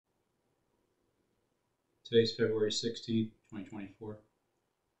Today's February 16th, 2024,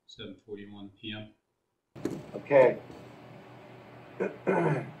 7:41 p.m. Okay.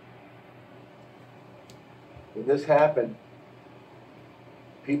 When this happened,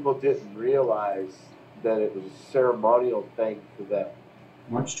 people didn't realize that it was a ceremonial thing for them.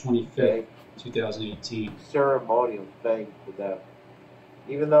 March 25th, okay? 2018. Ceremonial thing for them.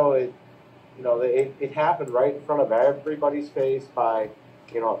 Even though it happened right in front of everybody's face by,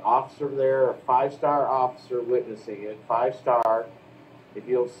 an officer there, a 5-star officer witnessing it, 5-star. If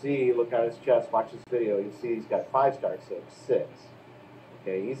you'll see, look at his chest, watch this video, you'll see he's got 5-star 6.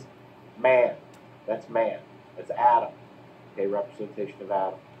 Okay, he's man. That's man. That's Adam. Okay, representation of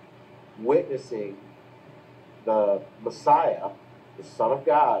Adam. Witnessing the Messiah, the Son of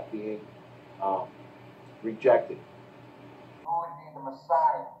God, being rejected. Who would be the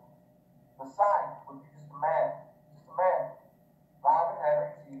Messiah? Messiah would be just a man. Just a man. Robin Henry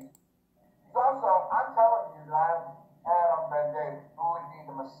Jesus. He's also, I'm telling you that I'm Adam Ben David, who would be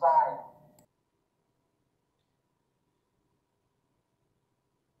the Messiah.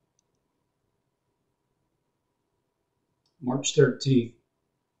 March 13th,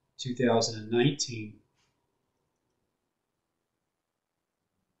 2019.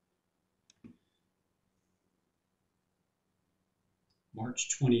 March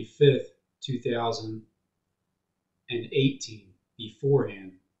 25th, 2018,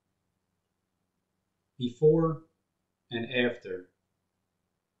 beforehand. Before and after.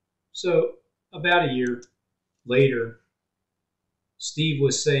 So, about a year later, Steve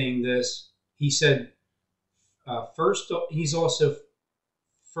was saying this. He said, first off,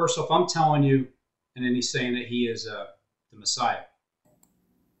 I'm telling you, and then he's saying that he is the Messiah.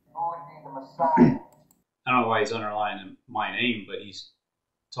 Who would be the Messiah? I don't know why he's underlining my name, but he's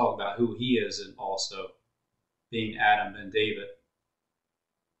talking about who he is and also being Adam and David.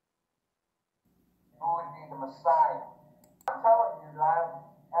 Who would be the Messiah? I'm telling you that I'm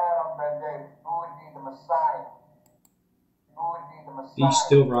Adam Ben David. Who would be the Messiah? Who would be the Messiah? Be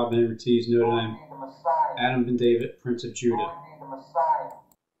still, Robin Ortiz, Notre Dame. Who would be the Messiah? Adam Ben David, Prince of Judah. Who would be the Messiah?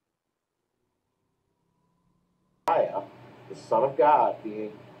 Messiah, the Son of God,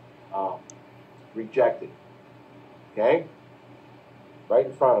 being rejected. Okay? Right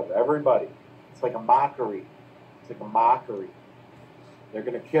in front of everybody. It's like a mockery. It's like a mockery. They're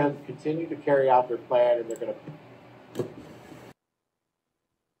going to continue to carry out their plan, and they're going to...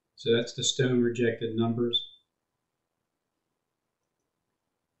 So that's the stone rejected numbers.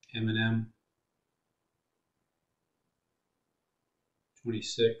 M&M.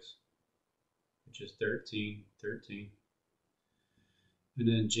 26, which is 13. And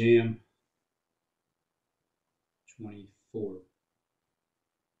then Jam, 24.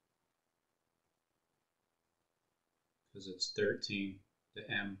 Because it's 13, the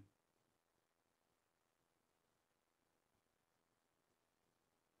M.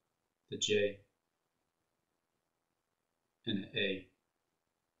 The J. And the A.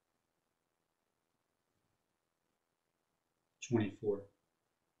 24.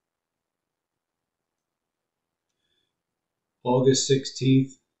 August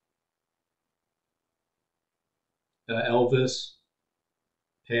 16th, Elvis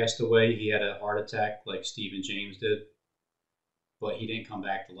passed away. He had a heart attack like Stephen James did, but he didn't come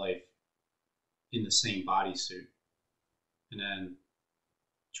back to life in the same bodysuit. And then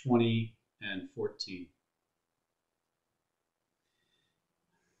 20 and 14.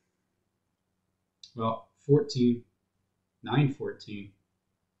 Well, 14, 9/14.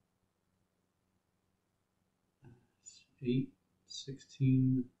 8,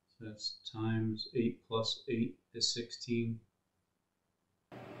 16, so that's times 8 plus 8 is 16.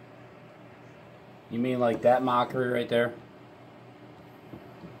 You mean like that mockery right there?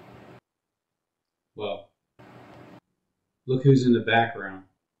 Well, look who's in the background.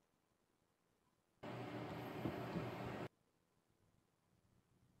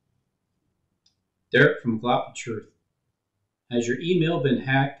 Derek from Glop Truth. Has your email been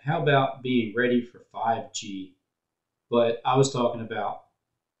hacked? How about being ready for 5G? But I was talking about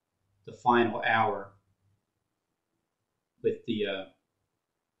the final hour with the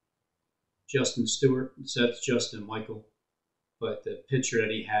Justin Stewart. So that's Justin Michael. But the picture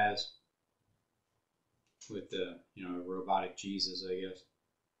that he has with the, robotic Jesus, I guess.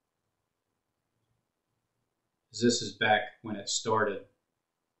 This is back when it started.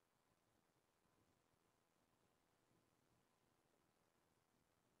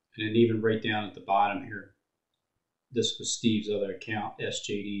 And then even right down at the bottom here, this was Steve's other account,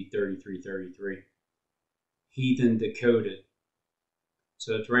 SJD3333. Heathen Decoded.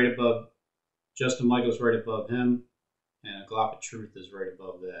 So it's right above, Justin Michael's right above him, and a Glop of Truth is right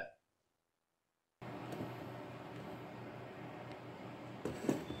above that.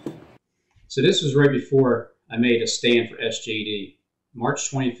 So this was right before I made a stand for SJD. March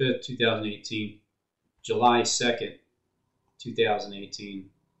 25th, 2018, July 2nd, 2018,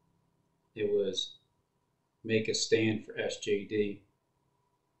 it was make a stand for SJD.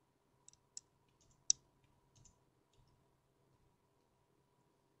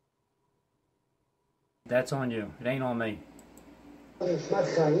 That's on you. It ain't on me. God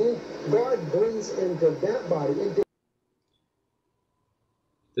brings into that body.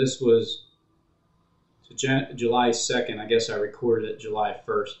 This was July 2nd. I guess I recorded it July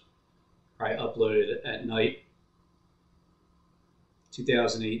 1st. I uploaded it at night,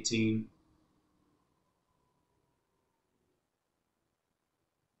 2018.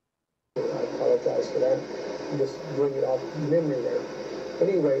 I apologize for that. Just bring it off memory there.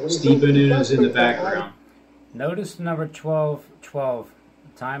 Anyway, Stephen is in the background. Notice the number 1212,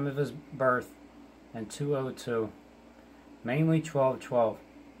 the time of his birth, and 202. Mainly 1212.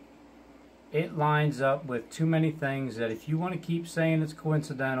 It lines up with too many things that if you want to keep saying it's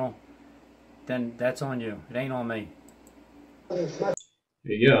coincidental, then that's on you. It ain't on me. There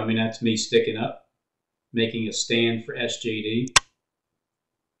you go. I mean, that's me sticking up, making a stand for SJD.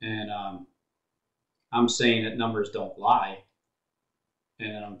 And I'm saying that numbers don't lie.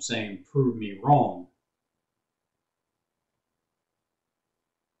 And I'm saying prove me wrong.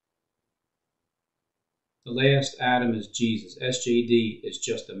 The last Adam is Jesus. SJD is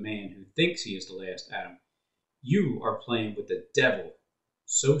just a man who thinks he is the last Adam. You are playing with the devil.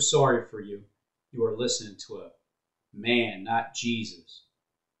 So sorry for you. You are listening to a man, not Jesus.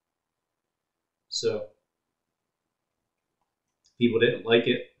 So, people didn't like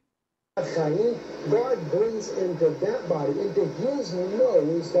it. God brings into that body, into his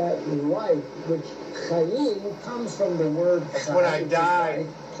nose, that life, which Chaim comes from the word Chai, when I died.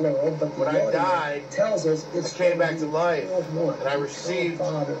 Plural, but when I died, tells us it's I came back to life, and I received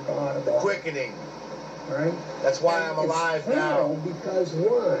the quickening. Right? That's why I'm alive now. Because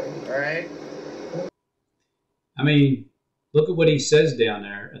why? Right? I mean, look at what he says down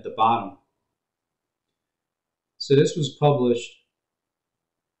there at the bottom. So this was published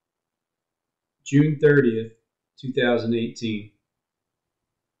June 30th, 2018.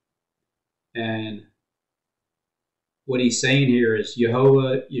 And what he's saying here is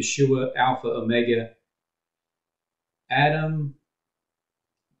Yehovah, Yeshua, Alpha, Omega, Adam,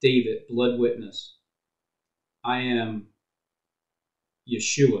 David, blood witness. I am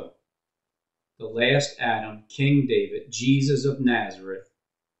Yeshua, the last Adam, King David, Jesus of Nazareth,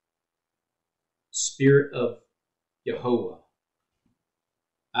 Spirit of Yehovah.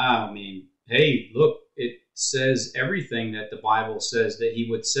 I mean, hey, look, it says everything that the Bible says that he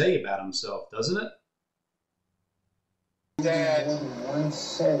would say about himself, doesn't it? Dad. One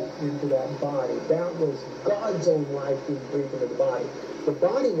soul into that body. That was God's own life being breathed into the body. The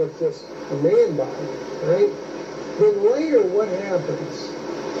body was just a man body, right? Then later, what happens?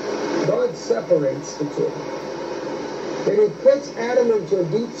 God separates the two. Then he puts Adam into a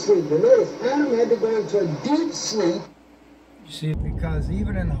deep sleep. And notice, Adam had to go into a deep sleep. You see, because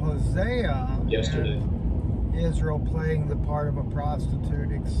even in Hosea, yesterday, Israel playing the part of a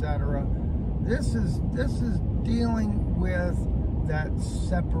prostitute, etc. This is dealing with that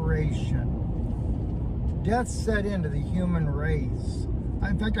separation. Death set into the human race.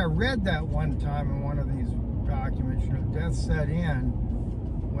 In fact, I read that one time in one of these documents. You know, death set in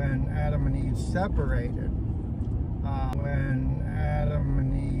when Adam and Eve separated. When Adam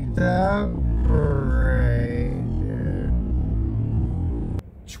and Eve separated.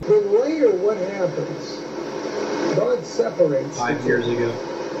 Then later, what happens? God separates. 5 years ago.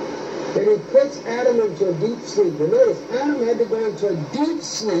 Then he puts Adam into a deep sleep. And notice, Adam had to go into a deep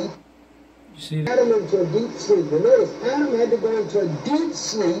sleep. You see Adam into a deep sleep. And notice, Adam had to go into a deep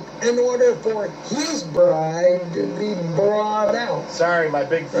sleep in order for his bride to be brought out. Sorry, my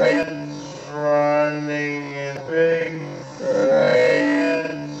big fan's running and big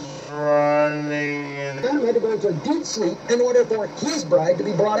fan's running. Adam had to go into a deep sleep in order for his bride to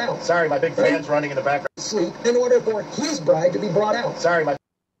be brought out. Sorry, my big fan's running in the background. Sleep in order for his bride to be brought out. Sorry, my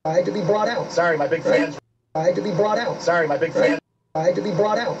bride to be brought out. Sorry, my big fan's bride to be brought out. Sorry, my big fan. Bride to be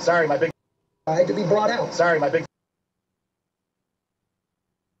brought out. Sorry, my big bride to be brought out. Sorry, my big.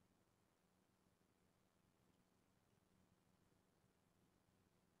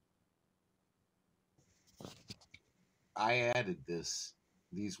 I added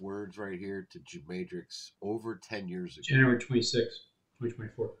these words right here to Matrix over 10 years ago. January 26,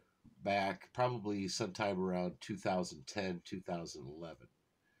 2024. Back probably sometime around 2010, 2011.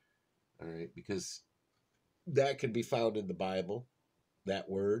 All right, because that can be found in the Bible, that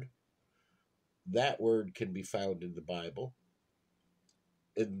word. That word can be found in the Bible.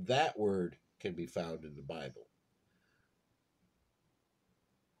 And that word can be found in the Bible.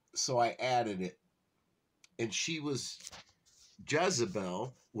 So I added it. And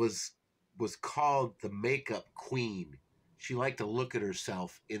Jezebel was called the makeup queen. She liked to look at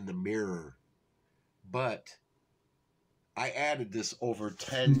herself in the mirror. But I added this over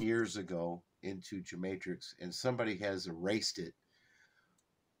 10 years ago into Gematrix, and somebody has erased it.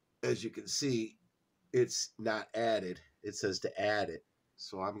 As you can see, it's not added. It says to add it.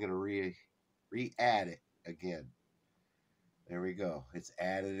 So I'm going to re-add it again. There we go. It's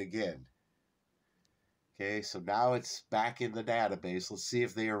added again. Okay, so now it's back in the database. Let's see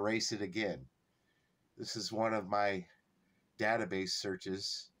if they erase it again. This is one of my database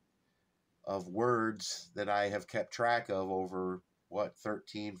searches of words that I have kept track of over,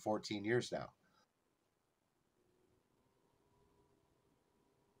 13, 14 years now.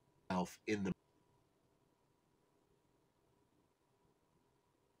 In the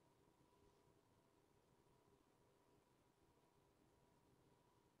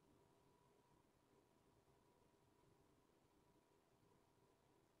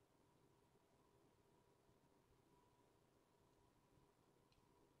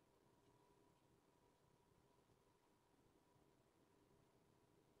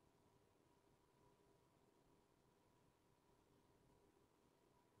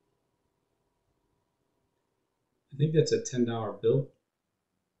I think that's a $10 bill.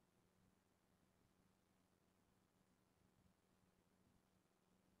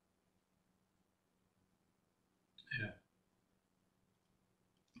 Yeah.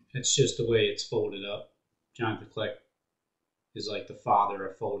 It's just the way it's folded up. Jonathan Click is like the father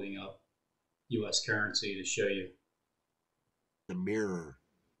of folding up U.S. currency to show you the mirror,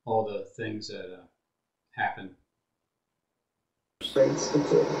 all the things that happen. Straights the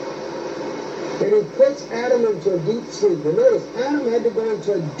kid. And he puts Adam into a deep sleep. And notice, Adam had to go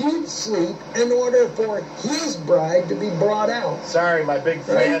into a deep sleep in order for his bride to be brought out. Sorry, my big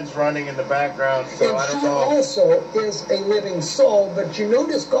fan's running in the background, so And I don't she know. also is a living soul, but you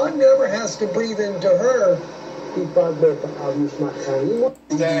notice God never has to breathe into her.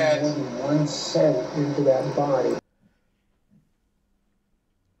 Dad. One soul into that body.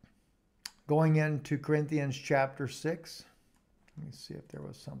 Going into Corinthians chapter 6. Let me see if there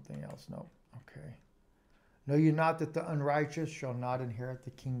was something else. No. Okay. Know you not that the unrighteous shall not inherit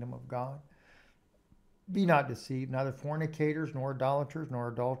the kingdom of God? Be not deceived, neither fornicators, nor idolaters, nor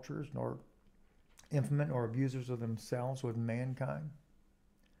adulterers, nor infamous, nor abusers of themselves with mankind,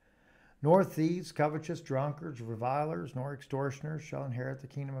 nor thieves, covetous, drunkards, revilers, nor extortioners shall inherit the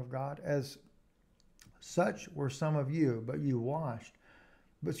kingdom of God. As such were some of you, but you washed.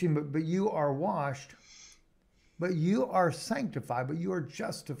 But you are washed, but you are sanctified, but you are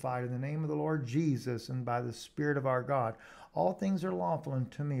justified in the name of the Lord Jesus and by the Spirit of our God. All things are lawful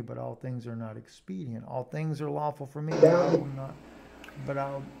unto me, but all things are not expedient. All things are lawful for me, but I will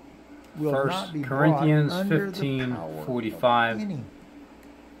not be Corinthians brought under the power 15:45. of any.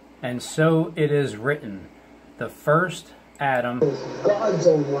 And so it is written, the first Adam, God's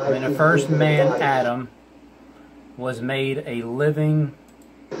own life. the first man, Adam, was made a living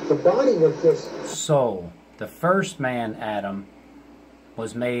The body was just soul. The first man, Adam,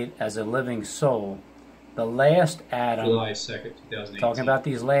 was made as a living soul. The last Adam, July 2nd, 2018. talking about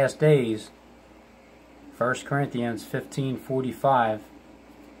these last days, 1 Corinthians 15:45.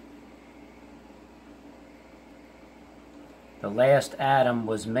 The last Adam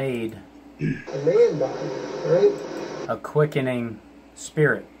was made a man body, right? a quickening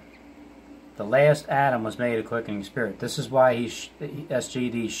spirit. The last Adam was made a quickening spirit. This is why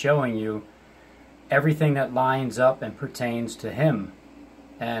SGD is showing you everything that lines up and pertains to him.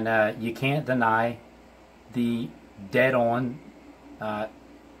 And you can't deny the dead-on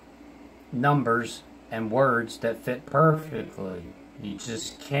numbers and words that fit perfectly. You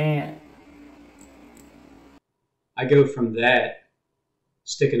just can't. I go from that,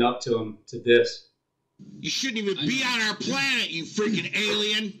 sticking up to him, to this. You shouldn't even be on our planet, you freaking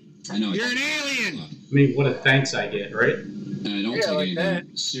alien. I know. You're an alien. I mean, what a thanks I get, right? And I don't Yeah, take like anything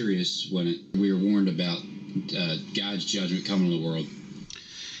that. serious when we were warned about God's judgment coming on the world.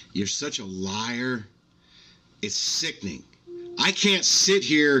 You're such a liar. It's sickening. I can't sit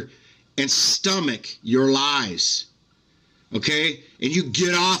here and stomach your lies. Okay? And you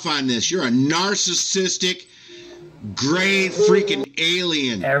get off on this. You're a narcissistic, gray freaking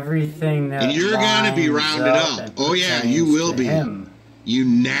alien. Everything that And you're going to be lines rounded up up. and Oh, yeah, pertains you will to be. him. You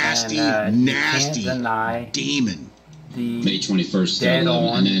nasty, And, nasty you can't deny demon. the May 21st, dead 2011,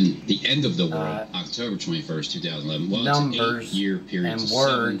 on and then the end of the world, October 21st, 2011. Well, it's an numbers 8-year period. and it's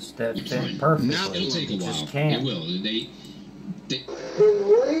words 7. that You're fit fine. perfectly. Nothing. It'll take a You while. just can't. It will.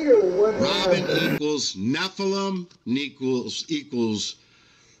 Then later, what Robin happened? equals Nephilim equals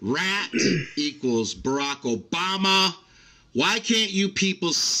rat equals Barack Obama. Why can't you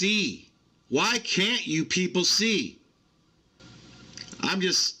people see? Why can't you people see? I'm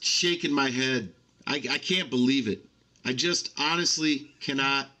just shaking my head. I can't believe it. I just honestly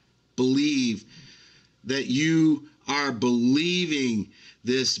cannot believe that you are believing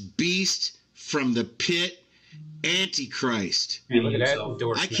this beast from the pit, Antichrist. And Look at that himself. I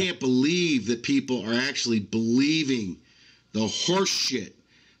endorsement. can't believe that people are actually believing the horse shit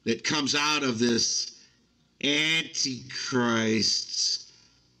that comes out of this Antichrist's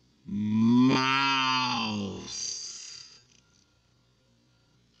mouth.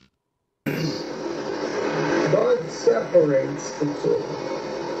 God separates the two.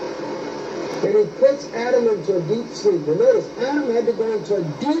 And he puts Adam into a deep sleep. And notice, Adam had to go into a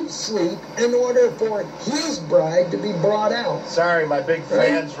deep sleep in order for his bride to be brought out. Sorry, my big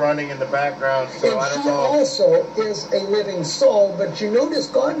fan's running in the background, so I And don't she know. also is a living soul, but you notice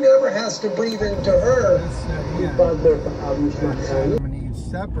God never has to breathe into her. Because they're Adam and Eve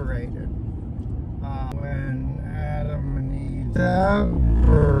separated. When Adam and Eve separated.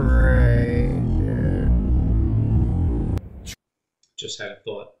 Just had a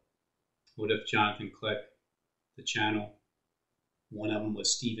thought. What if Jonathan Click, the channel, one of them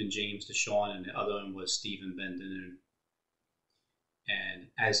was Stephen James DeShawn and the other one was Stephen Bendanoon? And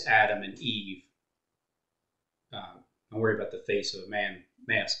as Adam and Eve, don't worry about the face of a man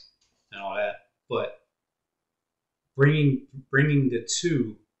mask and all that, but bringing the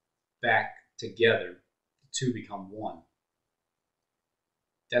two back together, the two become one.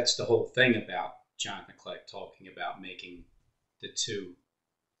 That's the whole thing about Jonathan Click talking about making the two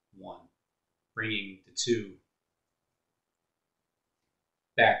one. Bringing the two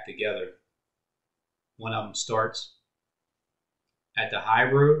back together. One of them starts at the high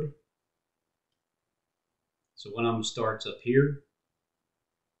road. So one of them starts up here.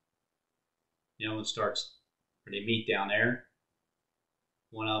 The other one starts where they meet down there.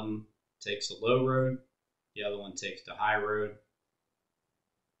 One of them takes the low road. The other one takes the high road.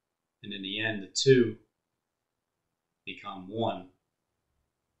 And in the end, the two become one.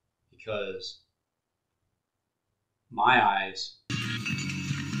 Because my eyes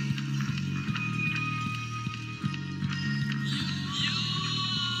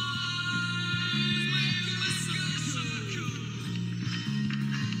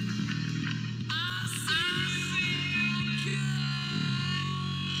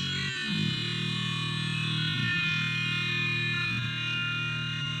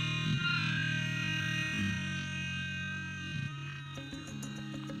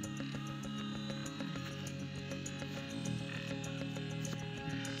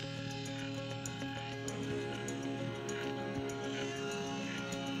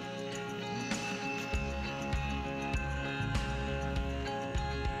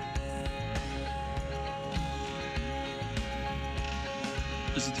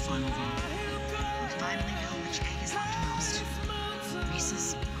This is the final vote. We finally know which egg is uppermost.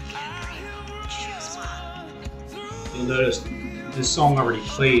 Reese's or Cadbury. Choose one. You'll notice this song already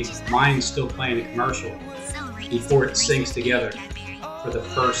played. Mine's still playing the commercial before it syncs together for the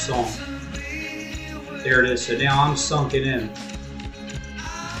first song. There it is. So now I'm sunken in.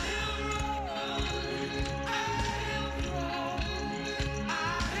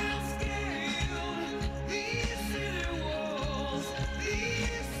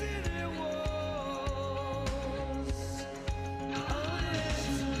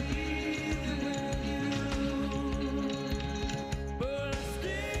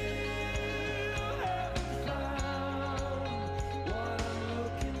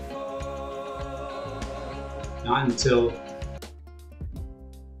 Not until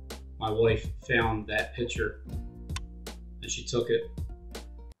my wife found that picture and she took it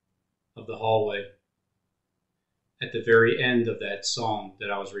of the hallway at the very end of that song that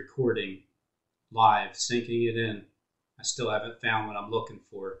I was recording live, syncing it in. I still haven't found what I'm looking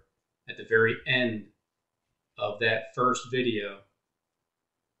for. At the very end of that first video,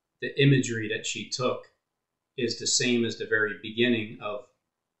 the imagery that she took is the same as the very beginning of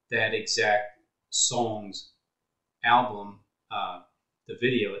that exact song's album, the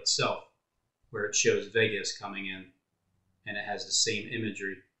video itself, where it shows Vegas coming in, and it has the same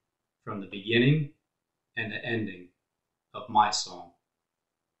imagery from the beginning and the ending of my song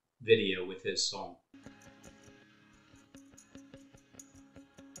video with his song.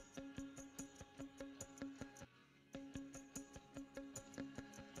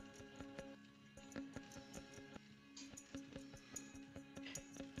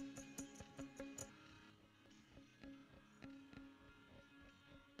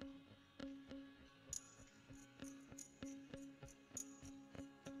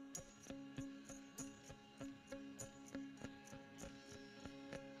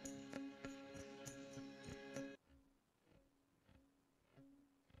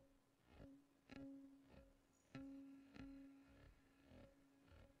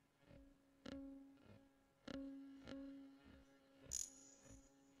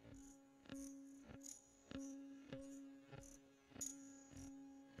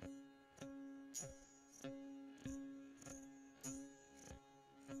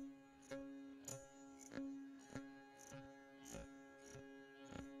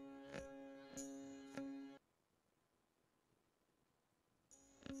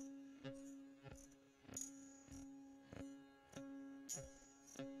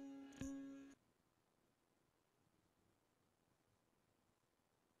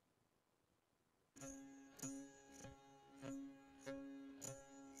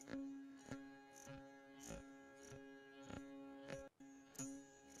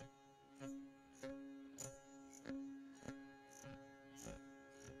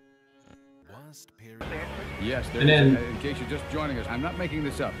 Yes, there And is. then In case you're just joining us, I'm not making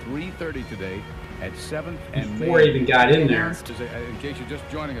this up. 3:30 today at 7th and before I Main. even got in there, In case you're just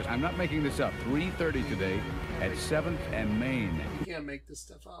joining us, I'm not making this up. 3:30 today at 7th and Main. You can't make this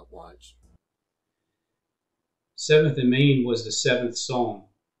stuff up. Watch. 7th and Main was the 7th song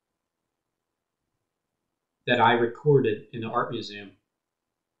that I recorded in the art museum.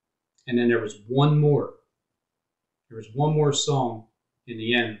 And then there was one more. There was one more song in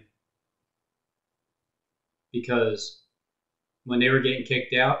the end, because when they were getting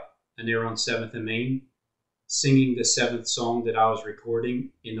kicked out and they were on 7th and Main, singing the 7th song that I was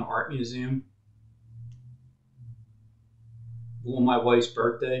recording in the art museum on my wife's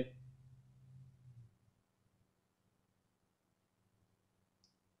birthday,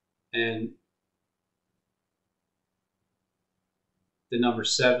 and the number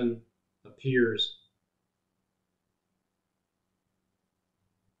 7 appears.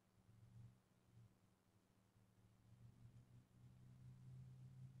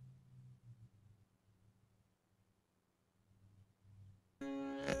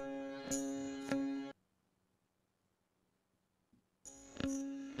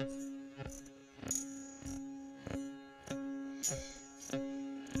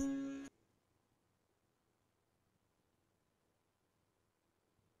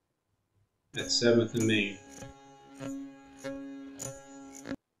 At 7th and Main.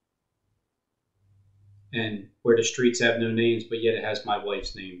 And where the streets have no names, but yet it has my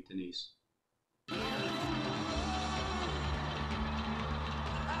wife's name, Denise.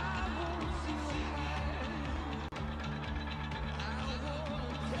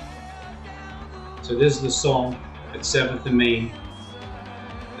 So this is the song at 7th and Main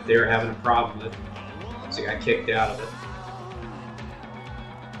that they were having a problem with. So I got kicked out of it.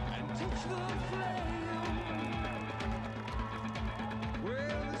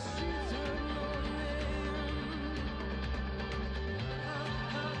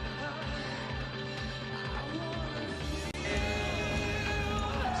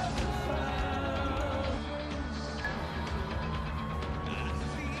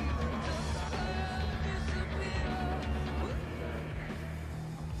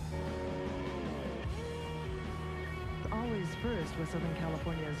 Always first with Southern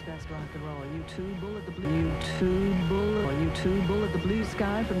California's best rock and roll. U2 Bullet the Blue. U2 Bullet the Blue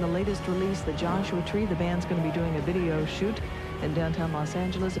Sky from the latest release, The Joshua Tree. The band's going to be doing a video shoot in downtown Los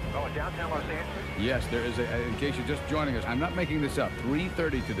Angeles. Oh, downtown Los Angeles? Yes, there is. In case you're just joining us, I'm not making this up.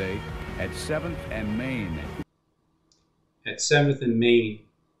 3:30 today at 7th and Main. At 7th and Main.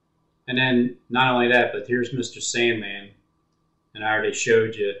 And then not only that, but here's Mr. Sandman. And I already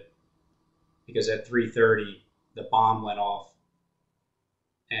showed you, because at 3:30 the bomb went off.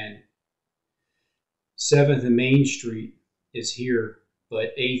 And 7th and Main Street is here,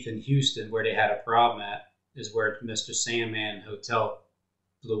 but 8th and Houston, where they had a problem at, is where Mr. Sandman Hotel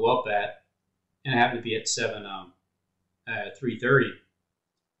blew up at, and it happened to be at 3:30.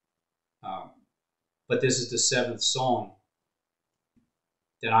 But this is the 7th song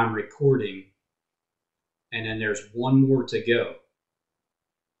that I'm recording, and then there's one more to go.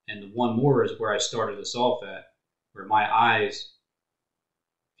 And the one more is where I started this off at, where my eyes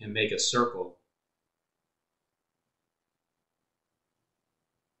can make a circle.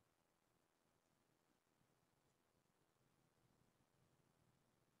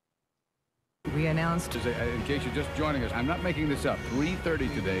 We announced, In case you're just joining us, I'm not making this up.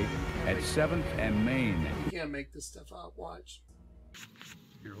 3:30 today at 7th and Main. You can't make this stuff up. Watch.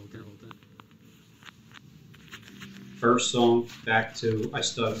 Here, hold that. First song, back to I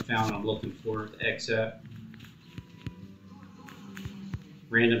Still Haven't Found What I'm Looking For, the XF.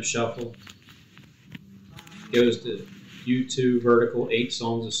 Random shuffle. Goes to U2 vertical, 8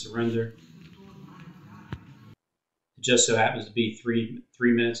 songs of Surrender. It just so happens to be 3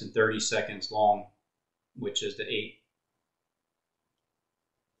 minutes and 30 seconds long, which is the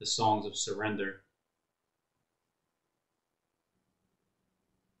songs of Surrender.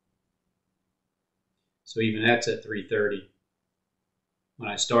 So even that's at 3:30. When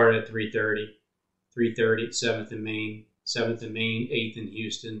I started at 3:30, 3:30 at 7th and Main, 7th and Main, 8th in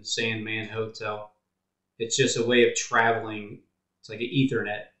Houston, Sandman Hotel. It's just a way of traveling. It's like an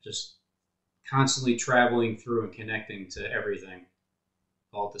Ethernet, just constantly traveling through and connecting to everything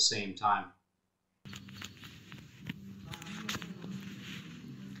all at the same time.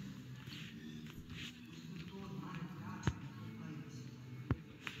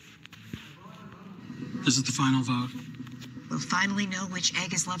 This is the final vote. We'll finally know which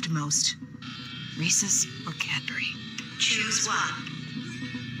egg is loved most. Reese's or Cadbury. Choose one.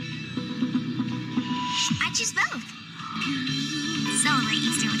 I choose both. Celebrate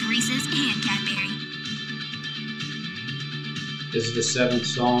Easter with Reese's and Cadbury. This is the 7th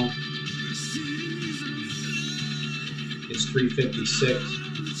song. It's 3:56.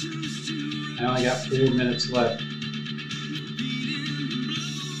 I only got 4 minutes left.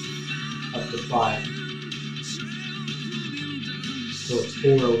 Up to 5. So it's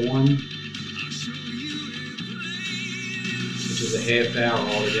 4:01, which is a half hour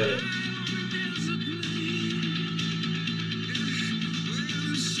altogether.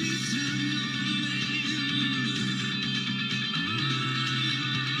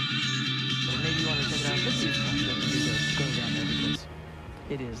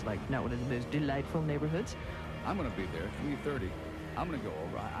 It is like not one of the most delightful neighborhoods. I'm going to be there, 3:30. I'm going to go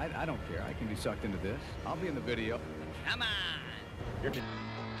over. I don't care. I can be sucked into this. I'll be in the video. Come on.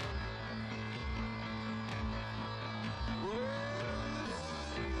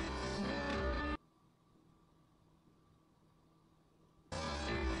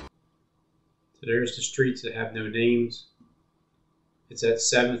 So there's the streets that have no names. It's at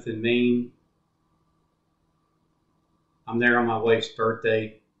 7th and Main. I'm there on my wife's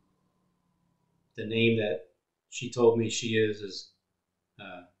birthday. The name that she told me she is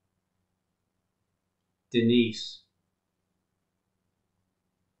Denise.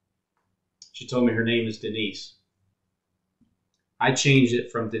 She told me her name is Denise. I changed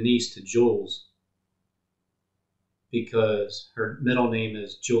it from Denise to Jules because her middle name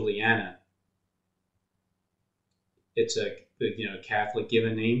is Juliana. It's a Catholic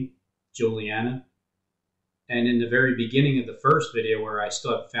given name, Juliana. And in the very beginning of the first video where I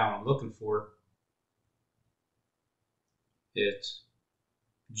still haven't found what I'm looking for, it's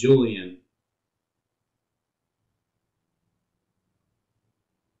Julian.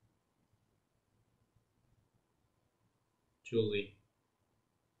 Julie.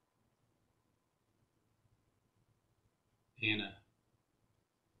 Anna.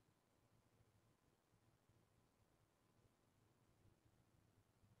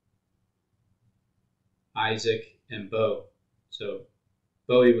 Isaac and Bo. So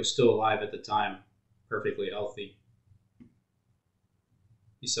Bowie was still alive at the time, perfectly healthy.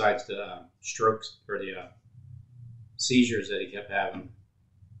 Besides the strokes or the seizures that he kept having.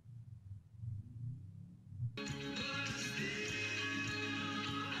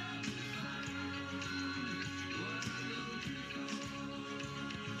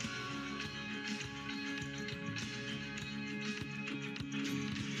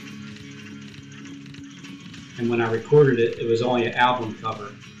 And when I recorded it, it was only an album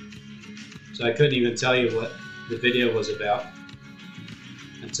cover. So I couldn't even tell you what the video was about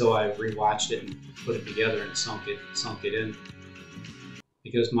until I rewatched it and put it together and sunk it in.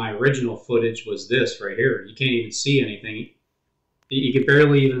 Because my original footage was this right here. You can't even see anything. You can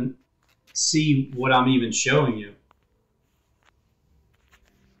barely even see what I'm even showing you.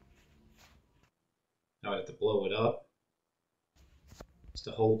 Now I have to blow it up. It's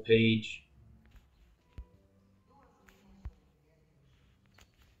the whole page.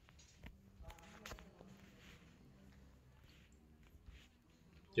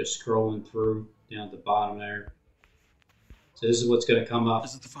 Just scrolling through down at the bottom there. So this is what's going to come up.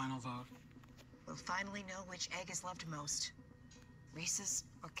 Is it the final vote? We'll finally know which egg is loved most, Reese's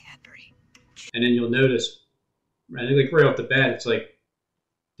or Cadbury. And then you'll notice, I think like right off the bat, it's like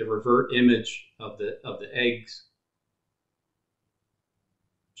the revert image of the eggs,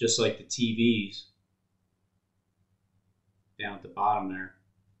 just like the TVs down at the bottom there.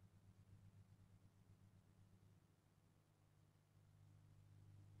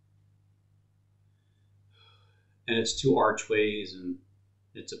 And it's two archways, and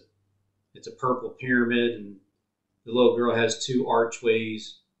it's a purple pyramid, and the little girl has two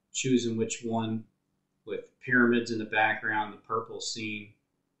archways, choosing which one, with pyramids in the background, the purple scene.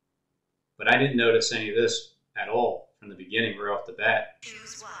 But I didn't notice any of this at all from the beginning, right off the bat.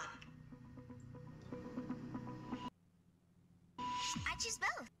 Choose one. I choose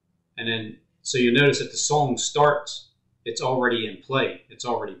both. And then, so you notice that the song starts, it's already in play, it's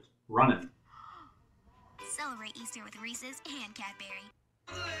already running. Celebrate Easter with Reese's and Cadbury.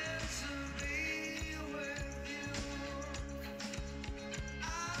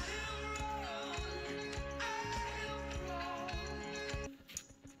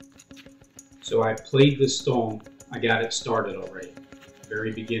 So I played this song, I got it started already,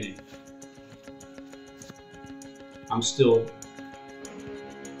 very beginning. I'm still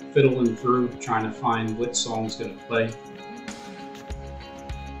fiddling through, trying to find what song's gonna play.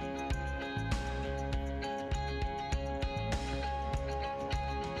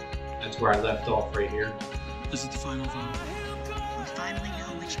 That's where I left off right here. Is it the final vote? We'll finally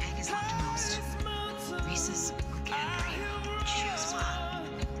know which egg is loved most, Reese's or Cadbury. Choose one.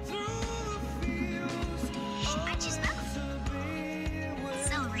 I choose both.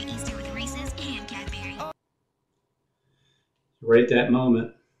 right at that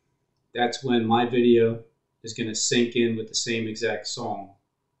moment, that's when my video is going to sync in with the same exact song.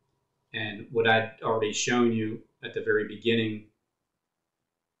 And what I'd already shown you at the very beginning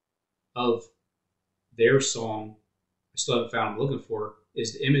of their song, I still haven't found what I'm looking for,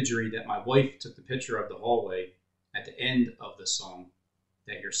 is the imagery that my wife took the picture of the hallway at the end of the song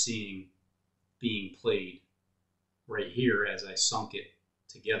that you're seeing being played right here as I sunk it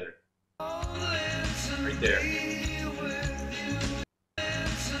together. Right there.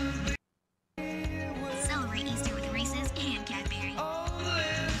 Celebrate Easter with Reese's and Cadbury.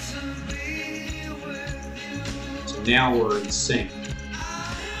 So now we're in sync.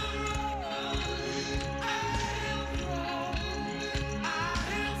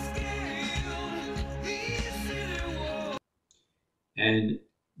 And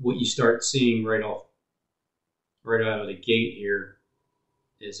what you start seeing right out of the gate here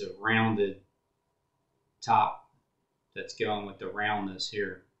is a rounded top that's going with the roundness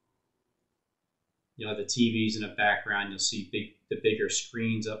here. You'll have the TVs in the background. You'll see the bigger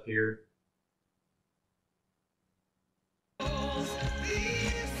screens up here.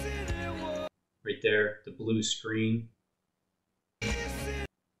 Right there, the blue screen.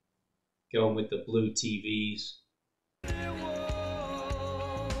 Going with the blue TVs.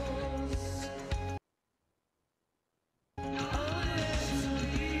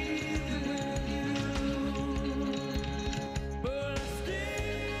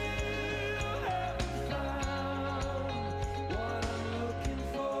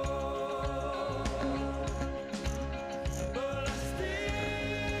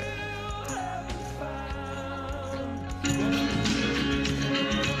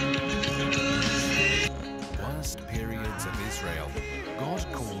 Worst periods of Israel. God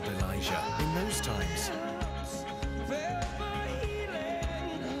called Elijah in those times.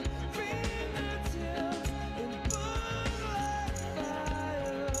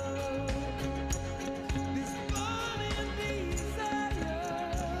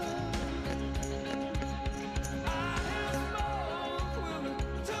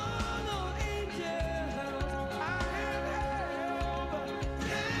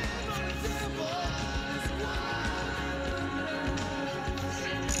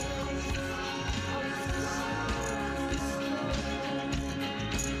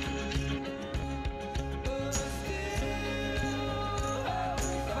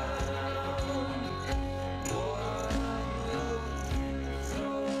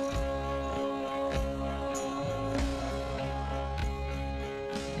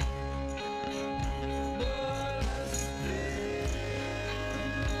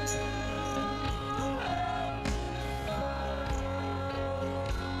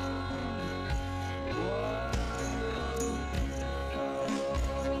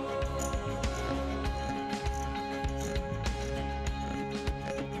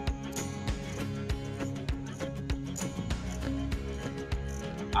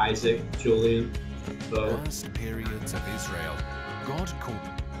 Isaac, Julian, Bo. Worst periods of Israel. God called.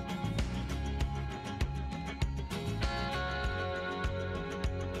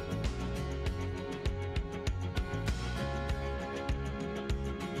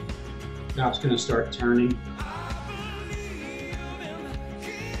 Now it's going to start turning.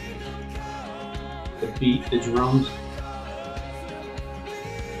 The beat, the drums.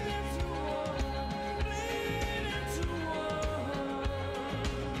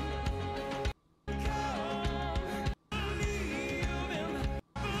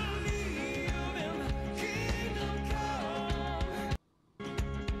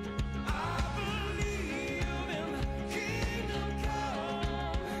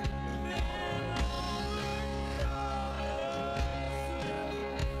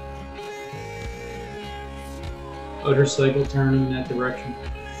 Motorcycle turning in that direction,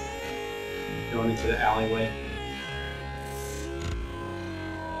 going into the alleyway.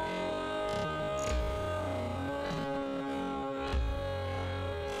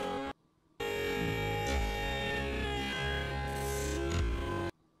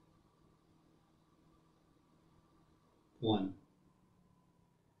 One.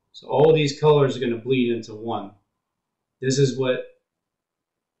 So all these colors are going to bleed into one. This is what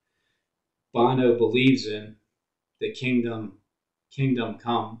Bono believes in. The kingdom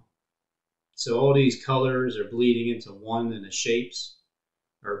come. So all these colors are bleeding into one, and the shapes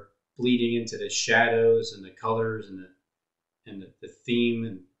are bleeding into the shadows and the colors and the theme,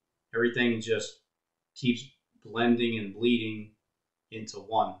 and everything just keeps blending and bleeding into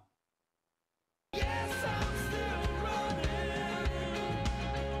one.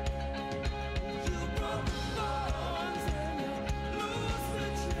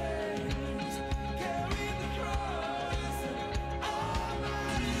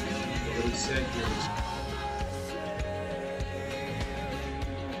 said here was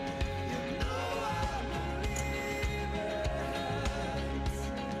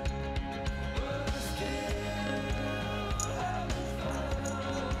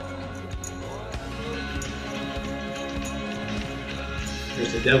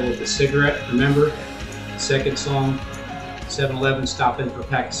there's the devil with the cigarette, remember? Second song, 7-Eleven, stop in for a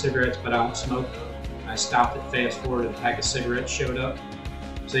pack of cigarettes, but I don't smoke. I stopped it, fast forward, and a pack of cigarettes showed up.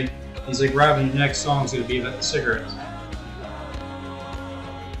 See, he's like, Robin, your next song's gonna be about the cigarettes.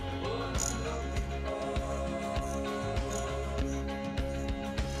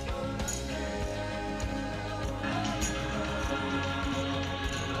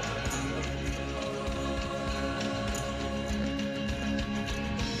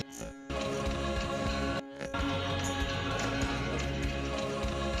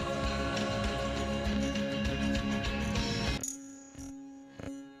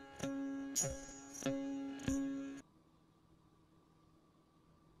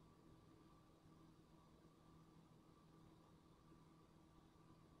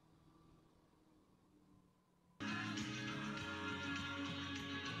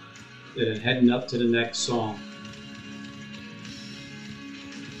 Then heading up to the next song.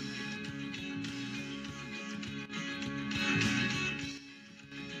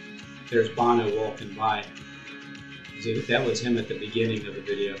 There's Bono walking by. See, that was him at the beginning of the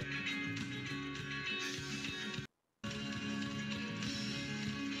video.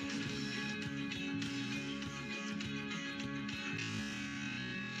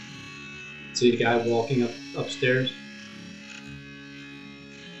 See the guy walking upstairs?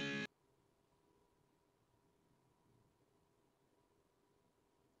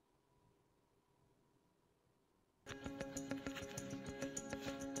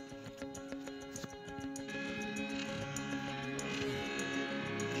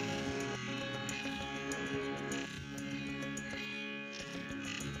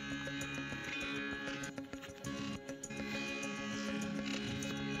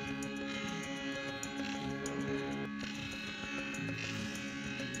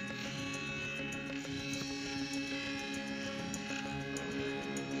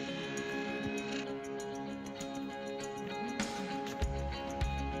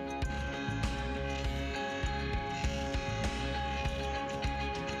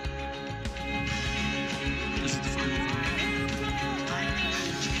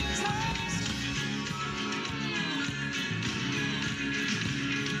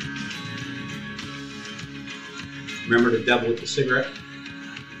 Remember the devil with the cigarette?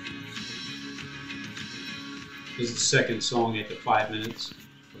 This is the second song after 5 minutes.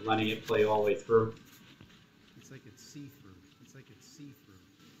 We're letting it play all the way through. It's like it's see-through. It's like it's see-through.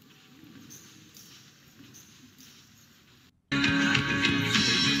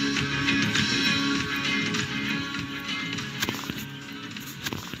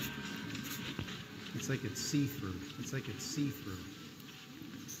 It's like it's see-through. It's like it's see-through.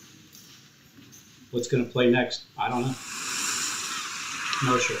 What's going to play next? I don't know.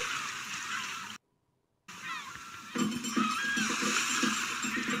 Commercial.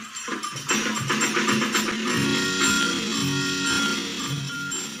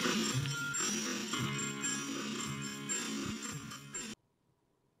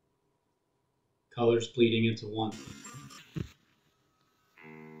 Colors bleeding into one.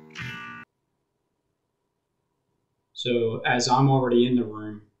 So as I'm already in the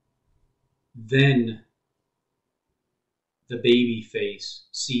room, then the baby face,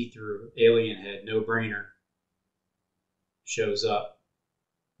 see-through, alien head, no-brainer, shows up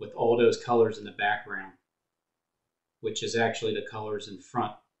with all those colors in the background, which is actually the colors in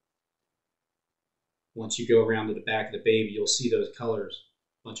front. Once you go around to the back of the baby, you'll see those colors,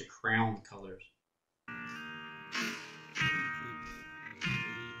 a bunch of crown colors.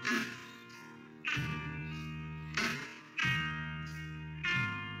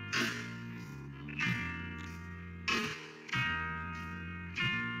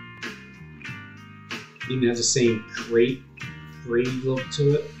 Even has the same gray look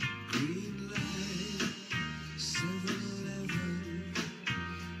to it.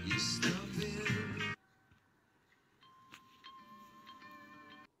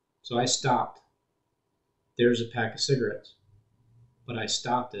 So I stopped. There's a pack of cigarettes. But I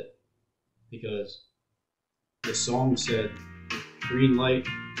stopped it because the song said green light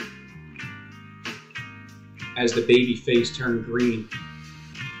as the baby face turned green.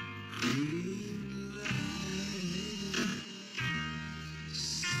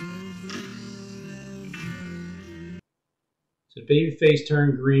 So the baby face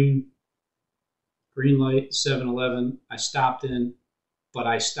turned green, green light, 7-Eleven. I stopped in, but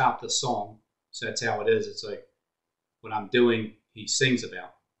I stopped the song. So that's how it is. It's like what I'm doing, he sings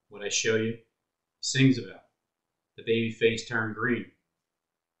about. What I show you, he sings about. The baby face turned green.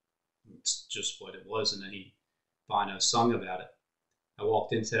 It's just what it was. And then Bono sung about it. I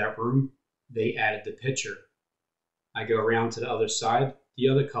walked into that room. They added the picture. I go around to the other side. The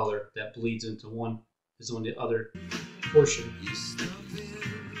other color that bleeds into one is on the other portion.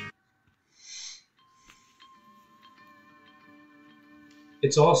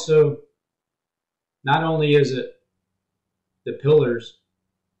 It's also, not only is it the pillars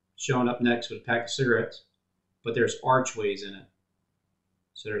showing up next with a pack of cigarettes, but there's archways in it.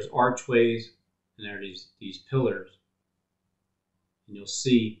 So there's archways and there are these pillars. And you'll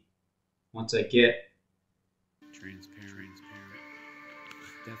see once I get Transparent.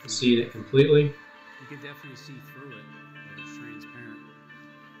 Definitely. Seeing it completely. You can definitely see through it, but it's transparent.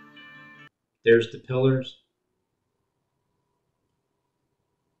 There's the pillars.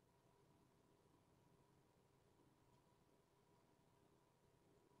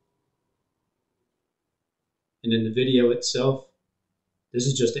 And in the video itself, this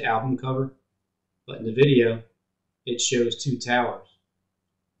is just the album cover, but in the video, it shows two towers.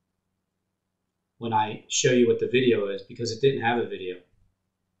 When I show you what the video is, because it didn't have a video.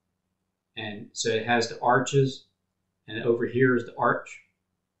 And so it has the arches, and over here is the arch.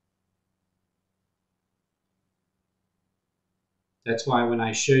 That's why when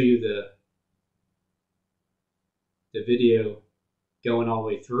I show you the video going all the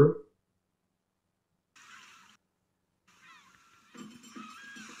way through,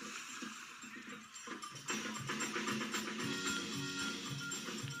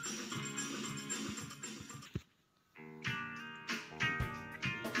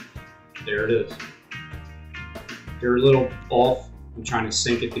 there it is. They're a little off. I'm trying to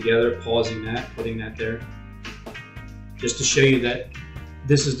sync it together, pausing that, putting that there. Just to show you that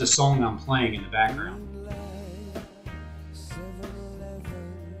this is the song I'm playing in the background.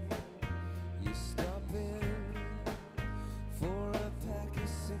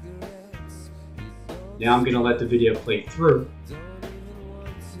 Now I'm going to let the video play through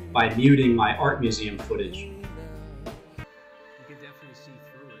by muting my art museum footage.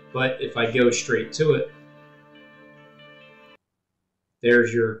 But if I go straight to it,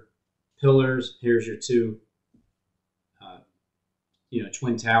 there's your pillars, here's your two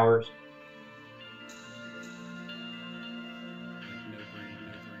twin towers.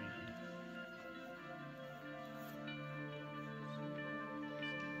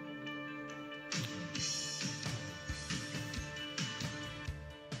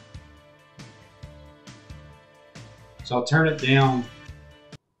 So I'll turn it down.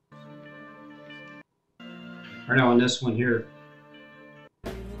 Or no, on this one here.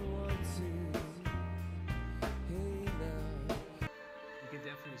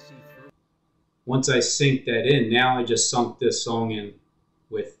 Once I sink that in, now I just sunk this song in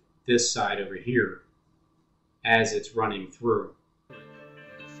with this side over here as it's running through.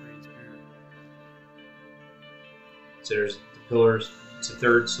 So there's the pillars. It's the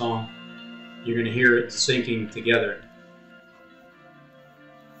third song. You're going to hear it syncing together.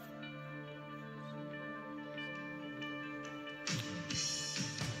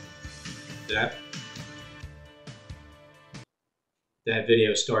 That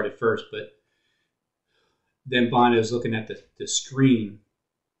video started first, but then Bono's looking at the screen,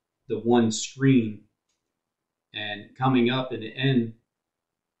 the one screen, and coming up in the end,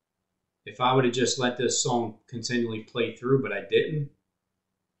 if I would have just let this song continually play through, but I didn't,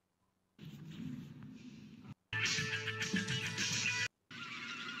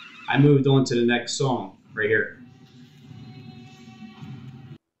 I moved on to the next song right here.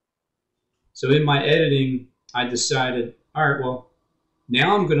 So in my editing, I decided, all right, well,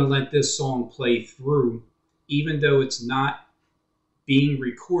 now I'm going to let this song play through, even though it's not being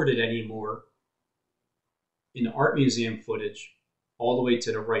recorded anymore in the art museum footage all the way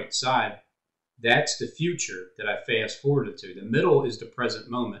to the right side. That's the future that I fast forwarded to. The middle is the present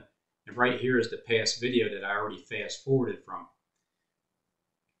moment, and right here is the past video that I already fast forwarded from.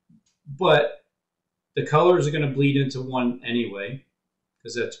 But the colors are going to bleed into one anyway,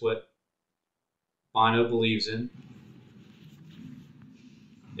 because that's what Bono believes in.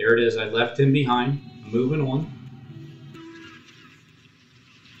 There it is. I left him behind. I'm moving on.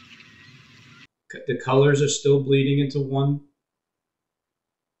 The colors are still bleeding into one.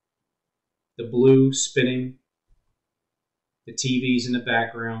 The blue spinning. The TV's in the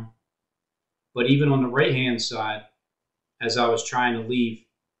background. But even on the right-hand side, as I was trying to leave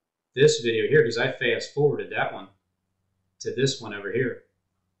this video here, because I fast forwarded that one to this one over here.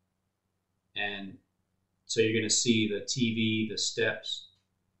 And So you're going to see the TV, the steps,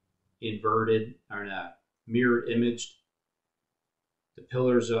 inverted or not, mirrored imaged, the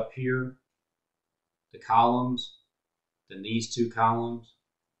pillars up here, the columns, then these two columns.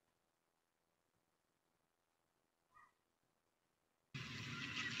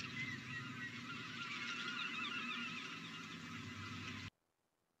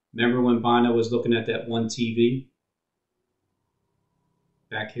 Remember when Bono was looking at that one TV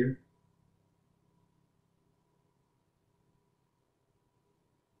back here?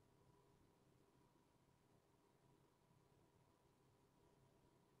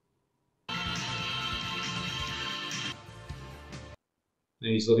 And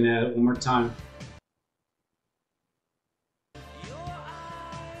he's looking at it one more time.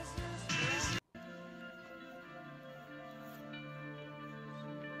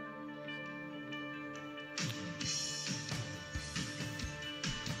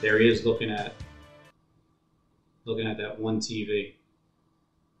 There he is looking at that one TV.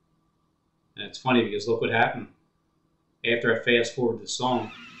 And it's funny because look what happened. After I fast forward the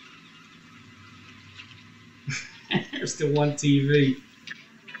song, there's the one TV.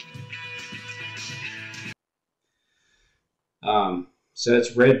 So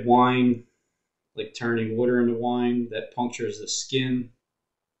that's red wine, like turning water into wine, that punctures the skin.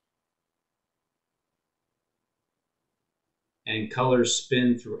 And colors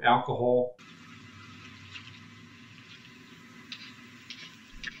spin through alcohol.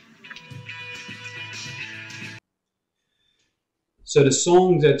 So the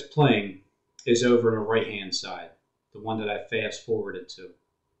song that's playing is over on the right hand side, the one that I fast forwarded to.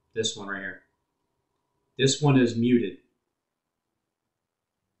 This one right here. This one is muted.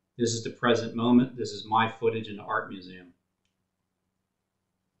 This is the present moment. This is my footage in the art museum.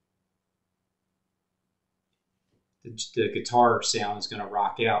 The guitar sound is going to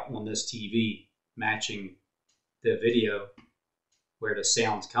rock out on this TV, matching the video where the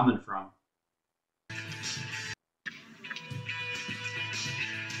sound's coming from.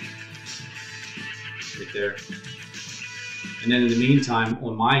 Right there. And then in the meantime,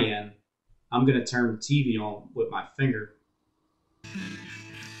 on my end, I'm going to turn the TV on with my finger.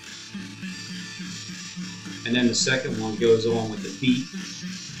 And then the second one goes on with the beat.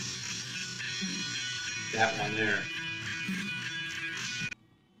 That one there.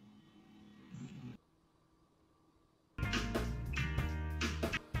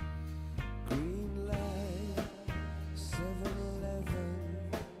 Green light,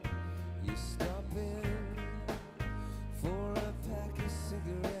 7-Eleven. You stop in for a pack of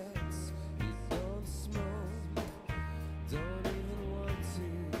cigarettes. You don't smoke, don't even want to.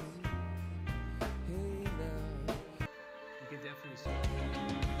 Hey now. You can definitely see.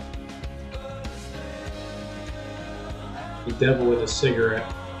 The Devil with a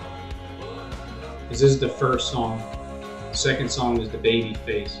Cigarette. This is the first song. The second song is the Baby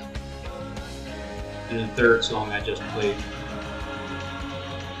Face. And the third song I just played.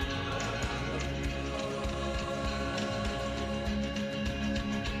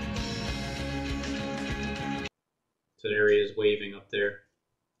 So there he is waving up there.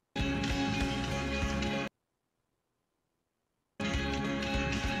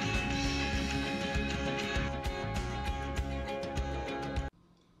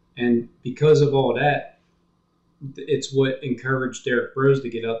 And because of all that, it's what encouraged Derek Rose to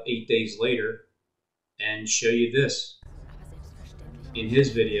get up 8 days later and show you this in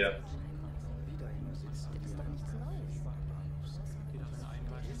his video.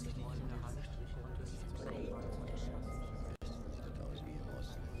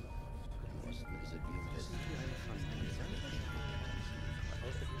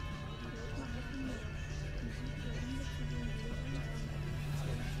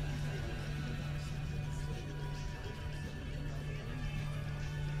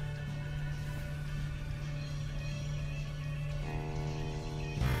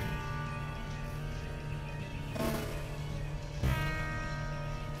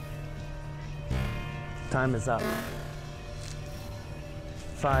 Time is up.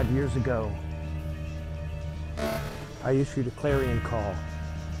 5 years ago, I issued a clarion call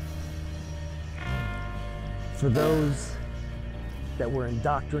for those that were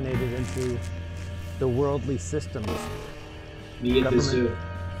indoctrinated into the worldly systems, government,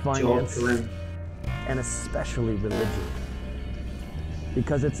 finance, and especially religion.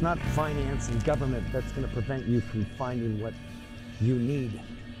 Because it's not finance and government that's going to prevent you from finding what you need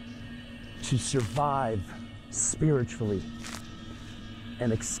to survive spiritually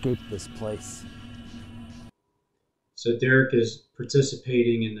and escape this place. So Derek is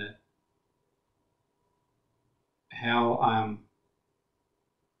participating in the how I'm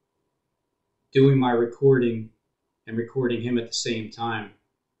doing my recording and recording him at the same time.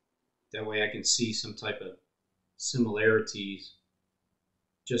 That way I can see some type of similarities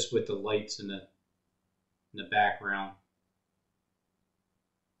just with the lights in the background.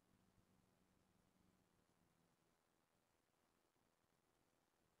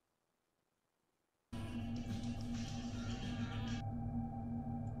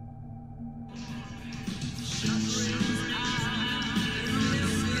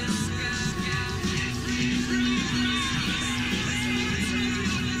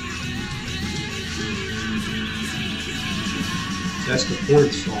 That's the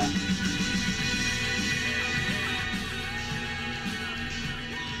fourth song.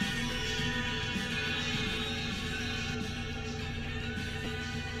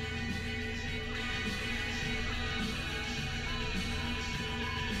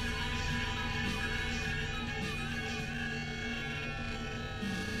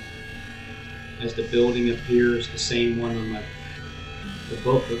 As the building appears, the same one on the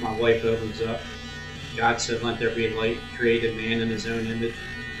book that my wife opens up. God said, "Let there be light," created man in his own image.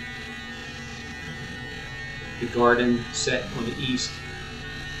 The garden set on the east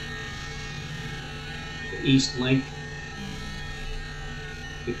link.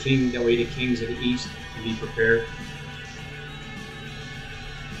 The king, that way the kings of the east can be prepared.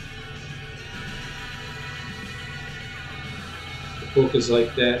 The book is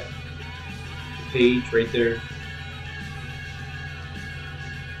like that. The page right there.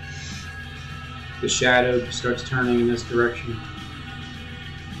 The shadow starts turning in this direction.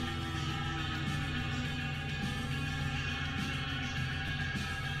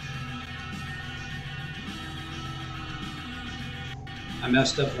 I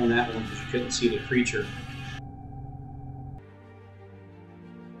messed up on that one because you couldn't see the creature.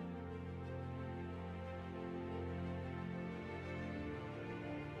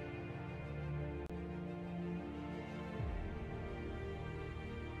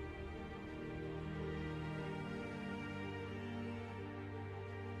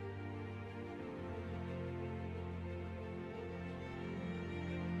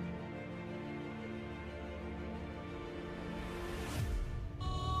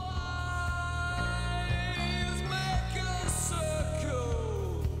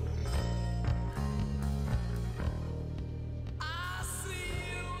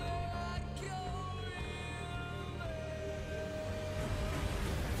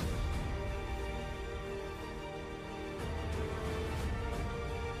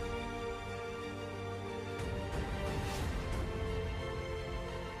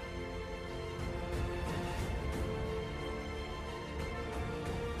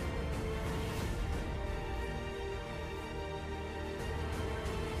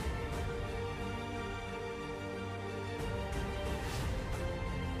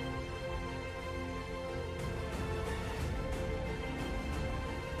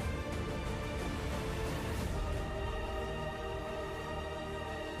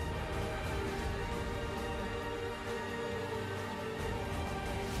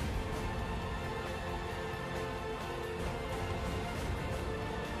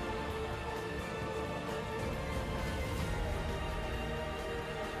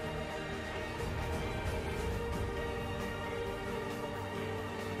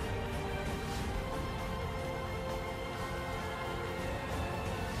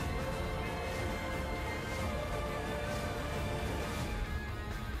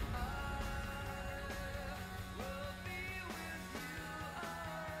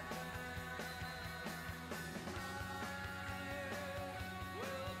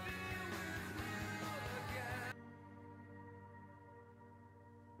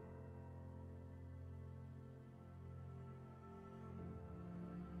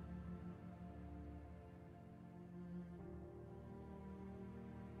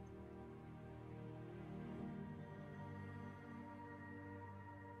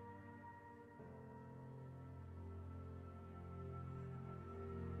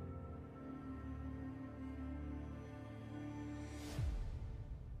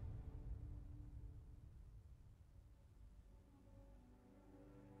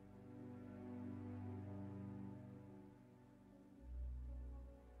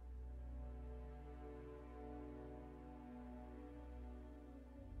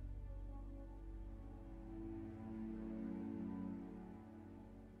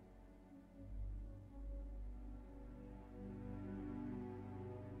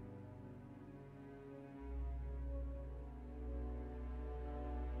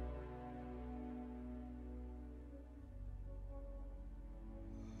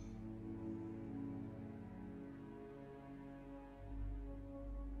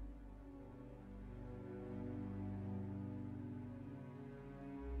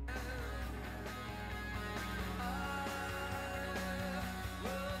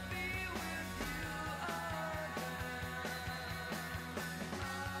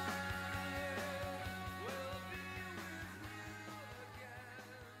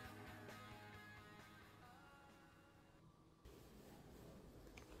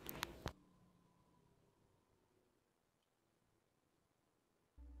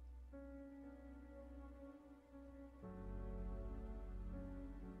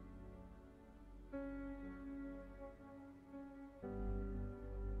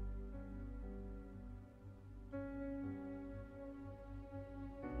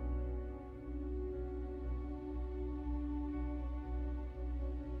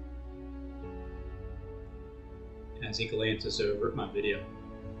 as he glances over at my video.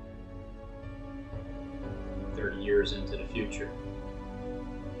 30 years into the future.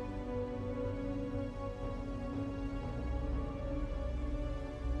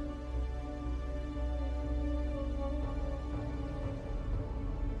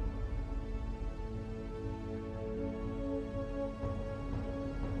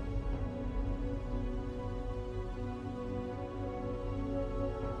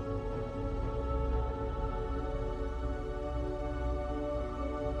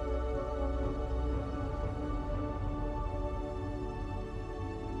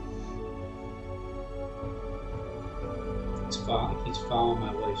 He's following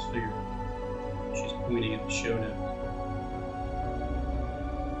my wife's finger. She's pointing at the show notes.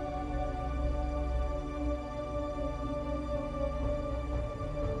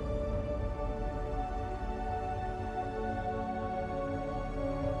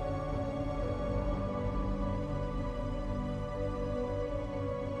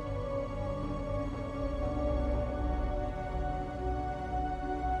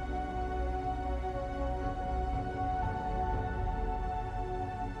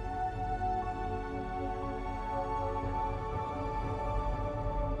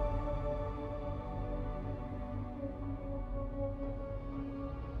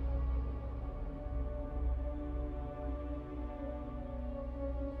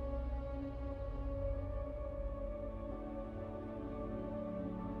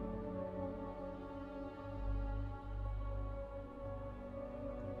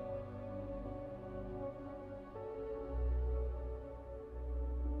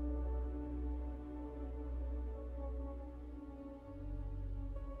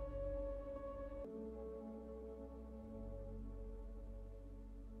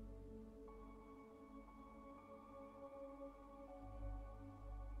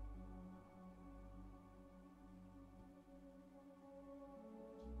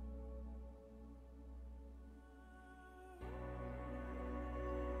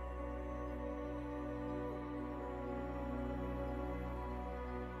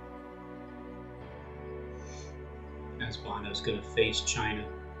 As Bono's going to face China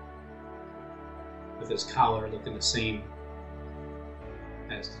with his collar looking the same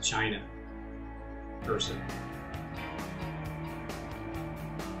as the China person.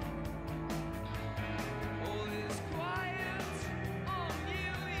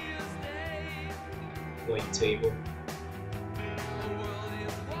 White table.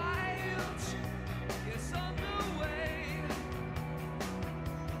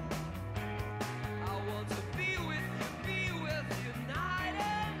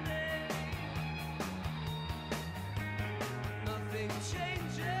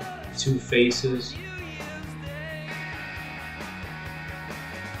 Two faces.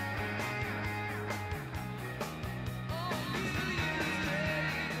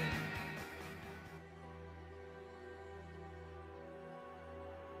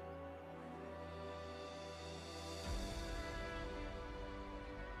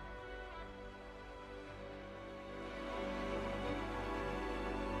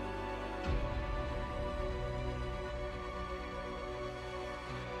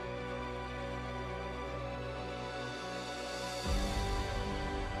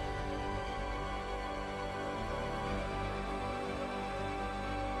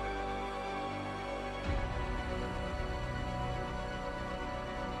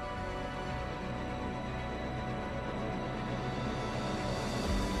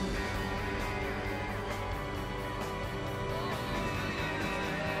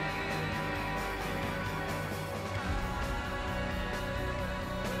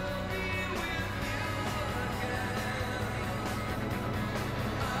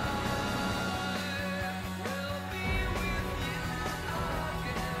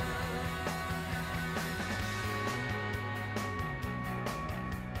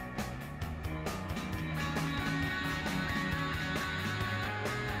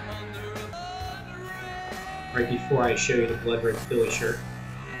 Right before I show you the blood red Philly shirt.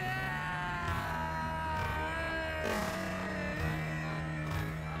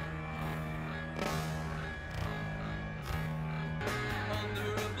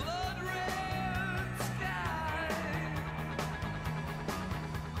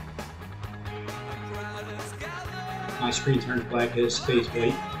 My screen turns black, his stays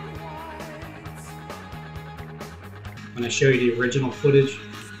white. When I show you the original footage,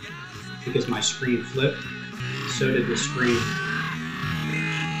 because my screen flipped, so did the screen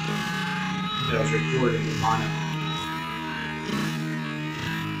that I was recording with mono.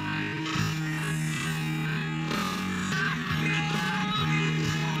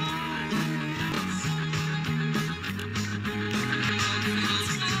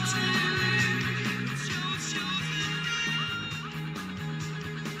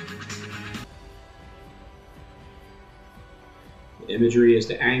 imagery is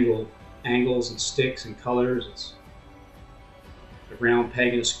the angles and sticks and colors. It's a round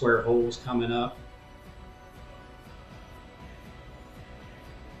peg and square holes coming up.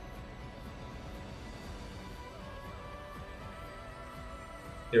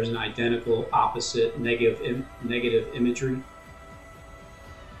 There's an identical opposite negative imagery.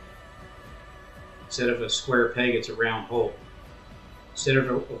 Instead of a square peg, it's a round hole. Instead of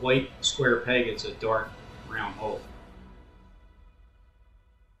a white square peg, it's a dark round hole.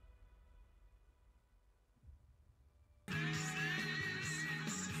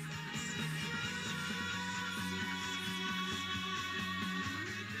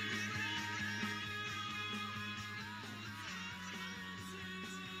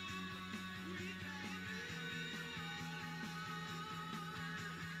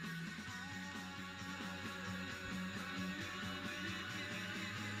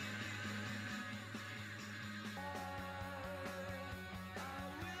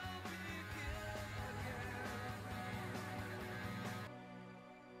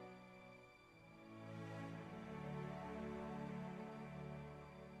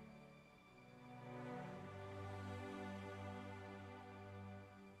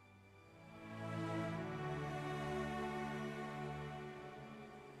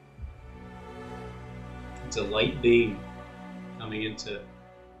 It's a light beam coming into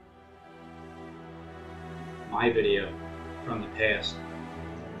my video from the past,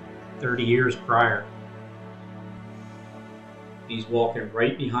 30 years prior. He's walking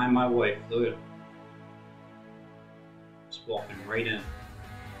right behind my wife. Look at him. Just walking right in.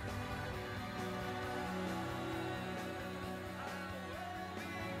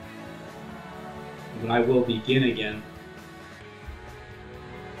 When I will begin again,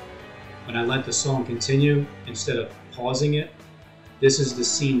 when I let the song continue, instead of pausing it, this is the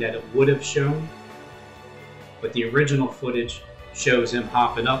scene that it would have shown, but the original footage shows him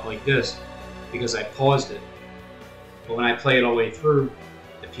hopping up like this because I paused it. But when I play it all the way through,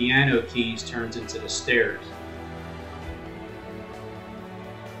 the piano keys turns into the stairs.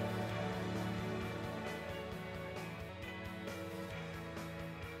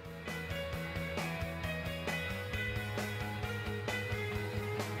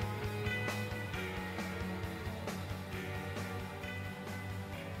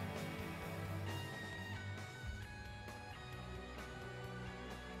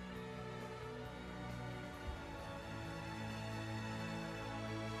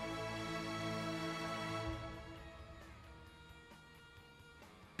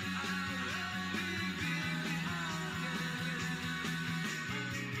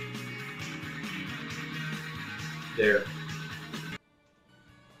 There.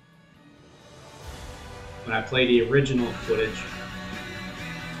 When I play the original footage,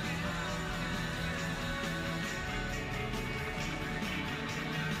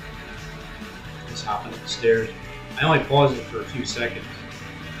 just hopping up the stairs. I only paused it for a few seconds.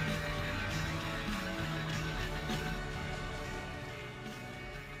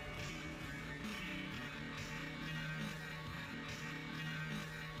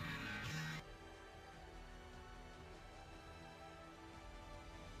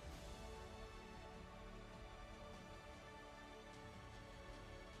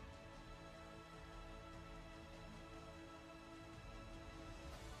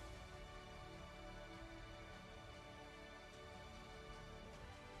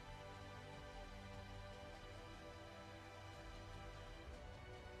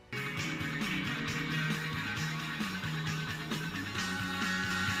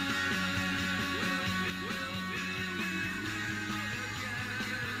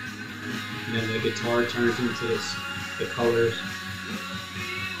 And then the guitar turns into the colors,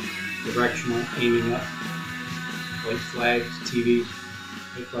 directional, aiming up, white flags, TV,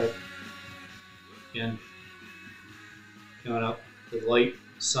 white flag. Again, going up, the light,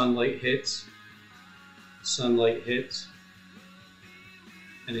 sunlight hits, and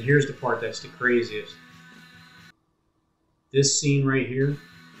then here's the part that's the craziest. This scene right here,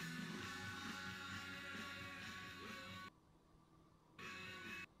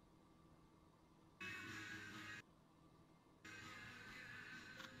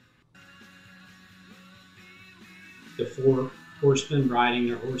 the four horsemen riding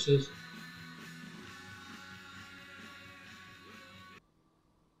their horses.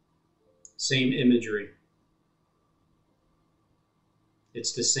 Same imagery.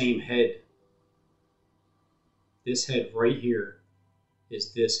 It's the same head. This head right here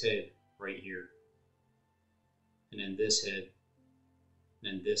is this head right here. And then this head.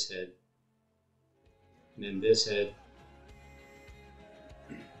 And then this head. And then this head.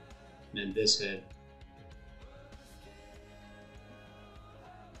 And then this head.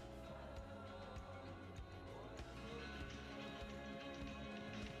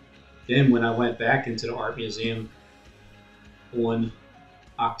 Then when I went back into the art museum on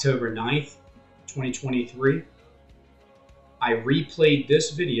October 9th, 2023, I replayed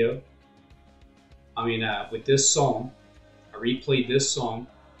this video. With this song, I replayed this song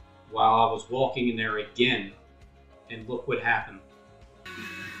while I was walking in there again, and look what happened.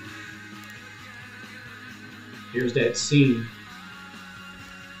 Here's that scene.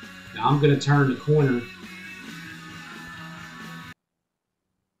 Now I'm going to turn the corner.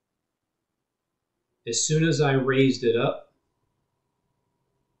 As soon as I raised it up,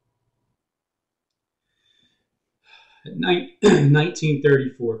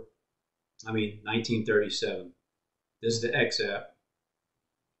 1934, 1937. This is the X app.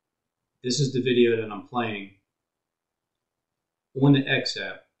 This is the video that I'm playing on the X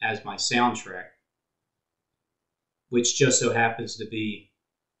app as my soundtrack, which just so happens to be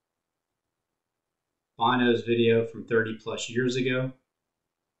Bono's video from 30 plus years ago,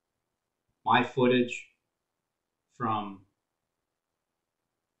 my footage from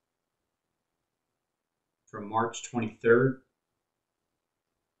March 23rd,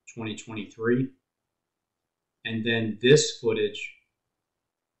 2023, and then this footage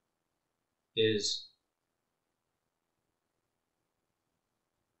is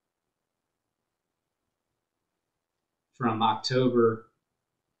from October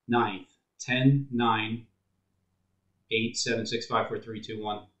 9th,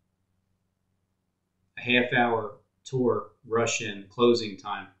 10/9/8765431. A half-hour tour, rush-in, closing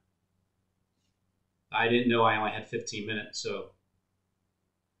time. I didn't know I only had 15 minutes, so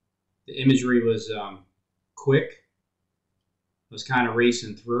the imagery was quick. I was kind of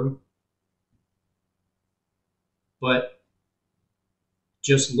racing through. But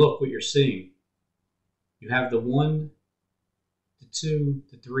just look what you're seeing. You have the 1, the 2,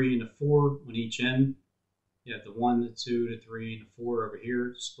 the 3, and the 4 on each end. You have the 1, the 2, the 3, and the 4 over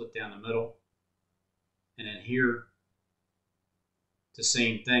here, split down the middle. And then here, the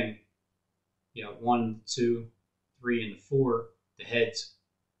same thing. You know, 1, 2, 3, and the 4, the heads,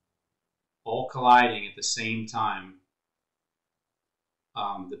 all colliding at the same time.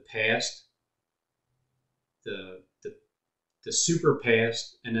 The past, the super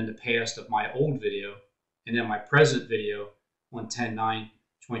past, and then the past of my old video, and then my present video on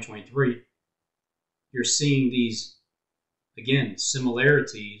 10/9/2023. You're seeing these, again,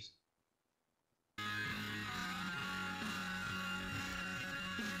 similarities.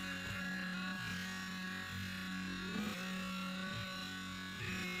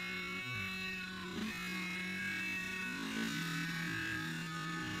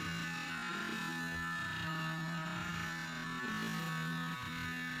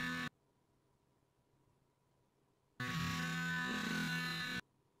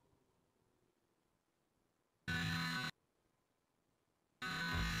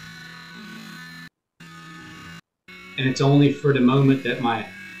 And it's only for the moment that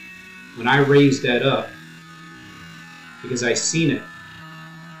when I raised that up, because I seen it.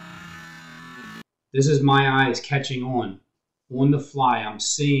 This is my eyes catching on the fly. I'm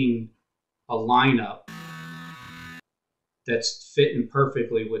seeing a lineup that's fitting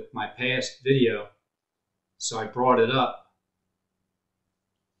perfectly with my past video. So I brought it up.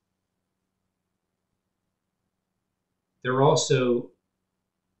 They're also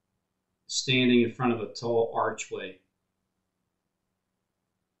standing in front of a tall archway.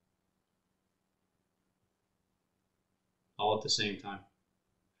 All at the same time.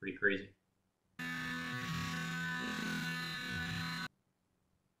 Pretty crazy.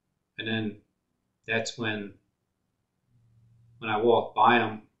 And then that's when I walked by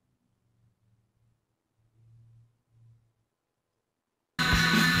them,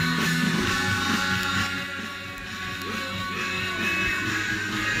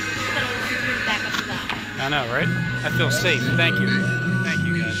 I know, right? I feel safe. Thank you. Thank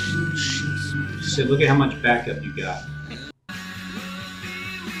you, guys. So look at how much backup you got.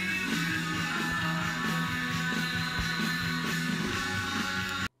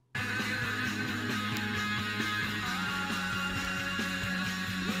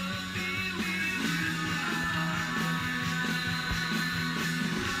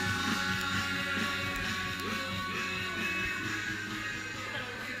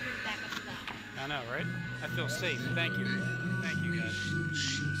 I know, right? I feel safe. Thank you. Thank you, guys.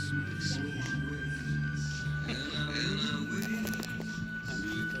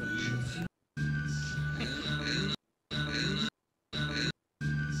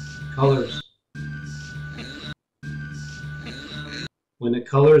 Colors. When the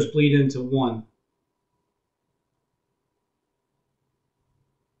colors bleed into one,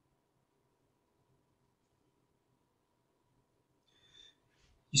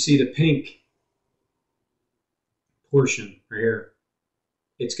 You see the pink portion right here.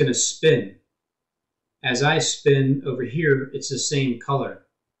 It's going to spin. As I spin over here, it's the same color.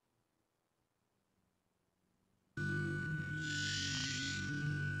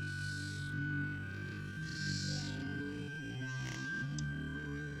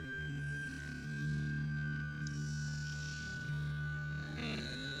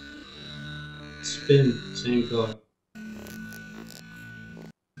 Spin, same color.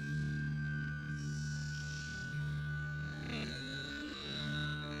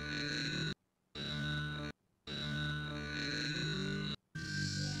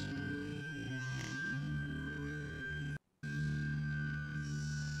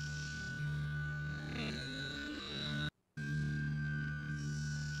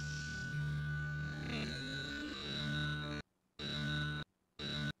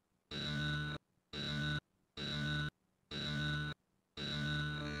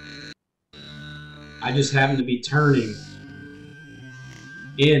 I just happen to be turning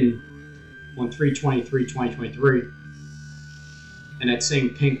in on 3/23/2023, and that same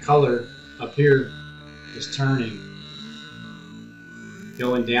pink color up here is turning,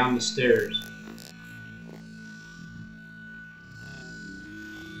 going down the stairs.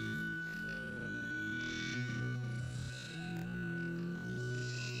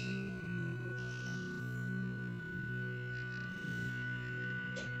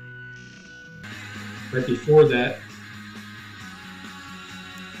 Right before that,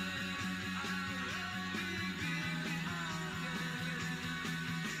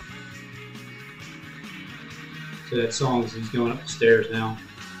 so that song is he's going up the stairs now.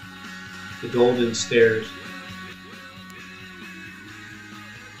 The golden stairs.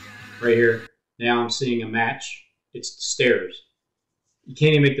 Right here. Now I'm seeing a match. It's the stairs. You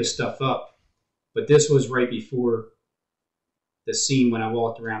can't even make this stuff up. But this was right before the scene when I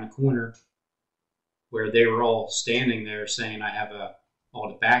walked around the corner where they were all standing there saying I have all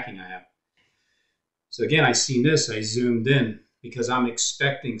the backing I have. So again, I seen this, I zoomed in because I'm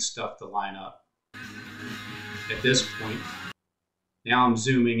expecting stuff to line up at this point. Now I'm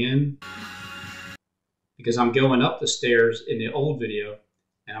zooming in because I'm going up the stairs in the old video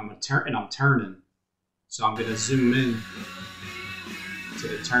and I'm turning. So I'm going to zoom in to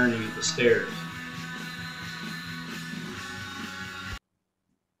the turning of the stairs.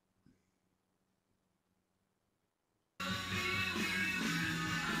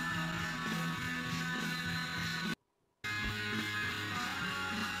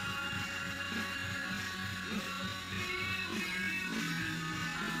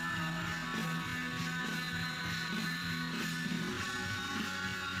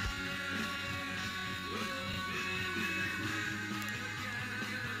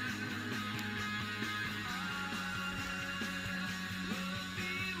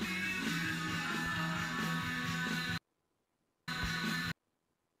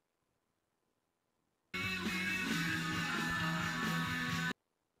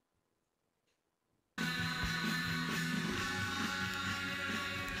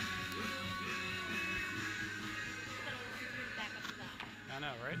 I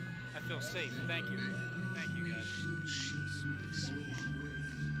know, right? I feel safe. Thank you. Thank you, guys.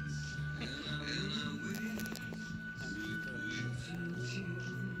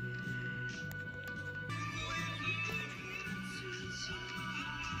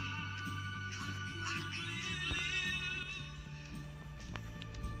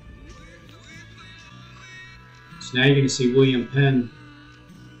 So now you're going to see William Penn,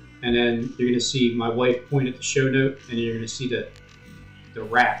 and then you're going to see my wife point at the show note, and you're going to see the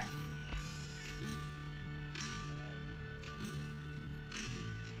rap.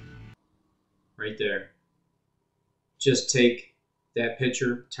 Right there. Just take that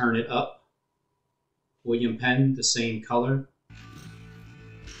picture, turn it up. William Penn, the same color.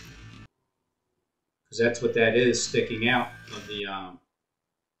 Because that's what that is sticking out of the,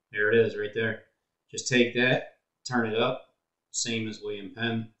 there it is right there. Just take that, turn it up, same as William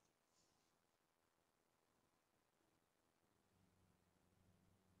Penn.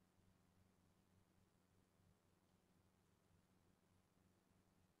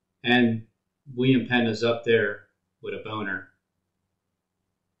 And William Penn is up there with a boner.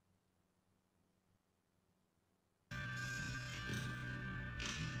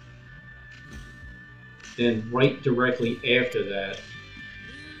 Then right directly after that,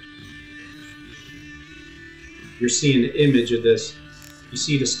 you're seeing the image of this. You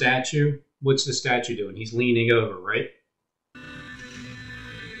see the statue? What's the statue doing? He's leaning over, right?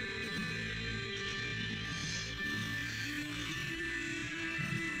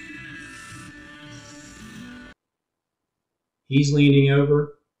 He's leaning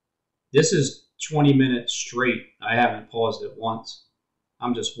over, This is 20 minutes straight. I haven't paused it once.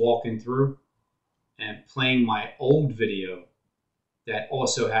 I'm just walking through and playing my old video that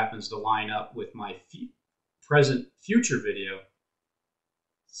also happens to line up with my present future video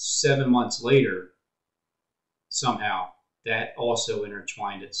 7 months later. Somehow that also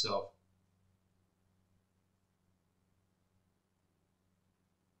intertwined itself.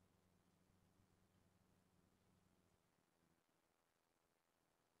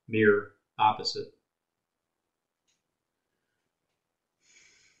 Mirror opposite.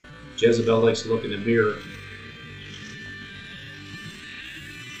 Jezebel likes to look in the mirror.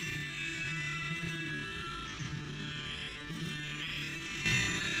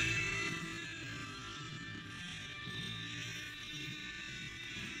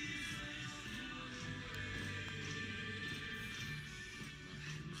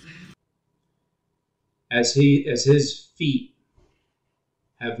 As his feet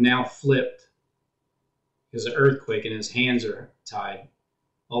have now flipped because of earthquake and his hands are tied,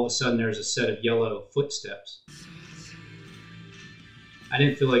 all of a sudden there's a set of yellow footsteps. I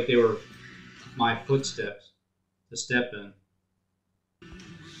didn't feel like they were my footsteps to step in.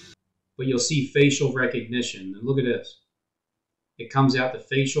 But you'll see facial recognition. And look at this. It comes out to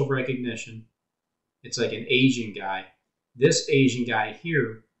facial recognition. It's like an Asian guy. This Asian guy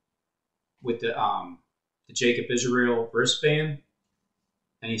here with the Jacob Israel wristband,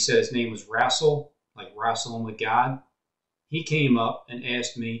 and he said his name was Rassel, like wrestling with God. He came up and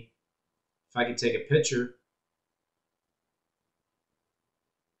asked me if I could take a picture.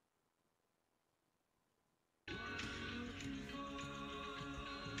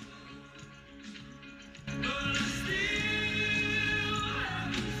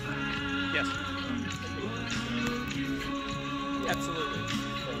 Yes. Absolutely.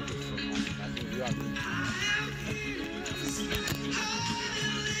 Thank you so much. I think you are good.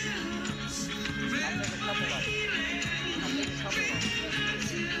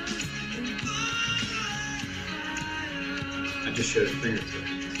 I just showed a fingertip.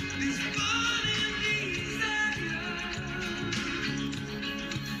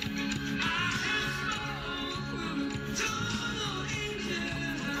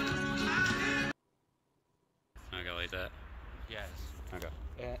 Okay, like that. Yes. Okay.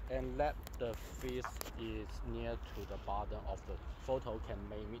 And let the face is near to the bottom of the photo can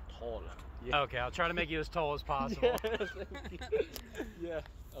make me taller. Yeah. Okay, I'll try to make you as tall as possible. Yeah.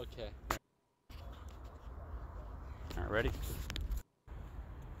 Okay. All right, ready?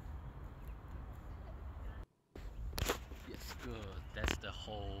 Yes, good. That's the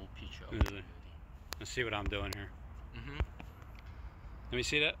whole picture. Let's see what I'm doing here. Mm-hmm. Let me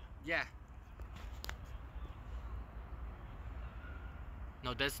see that. Yeah.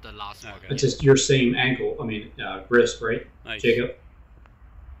 No, that's the last one. It's just your same ankle. I mean, wrist, right, Nice. Jacob?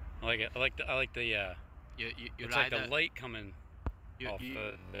 I like it. I like the. You it's like like the light coming off you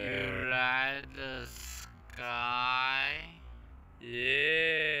there. like the sky.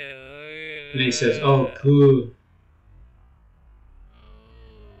 Yeah. And he says, "Oh, cool."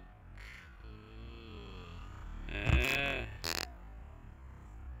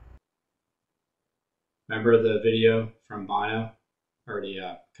 Remember the video from Bono, or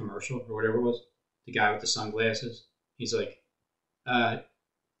the commercial, or whatever it was? The guy with the sunglasses. He's like,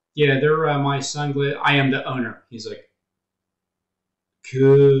 "Yeah, they're my sunglasses. I am the owner." He's like,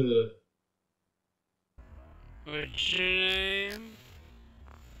 "Cool." What's your name?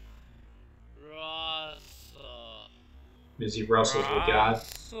 Russell. Mizzy Russell's with God.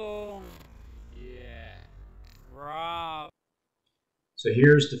 Russell. Yeah. Rob. So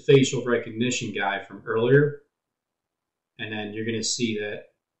here's the facial recognition guy from earlier. And then you're going to see that.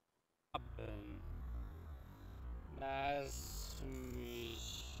 Nice to meet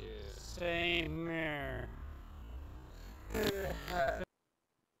you. Same here.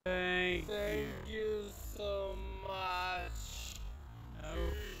 Thank you so much. No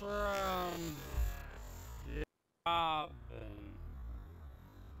problem. Robin.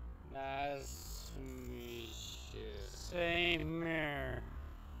 Nice to meet you. Same here.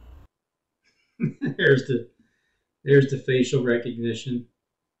 there's the facial recognition.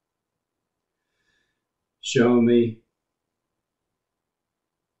 Show me.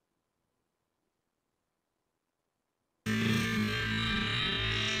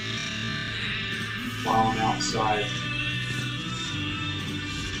 While I'm outside.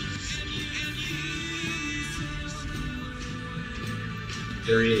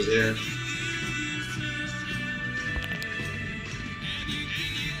 There he is there.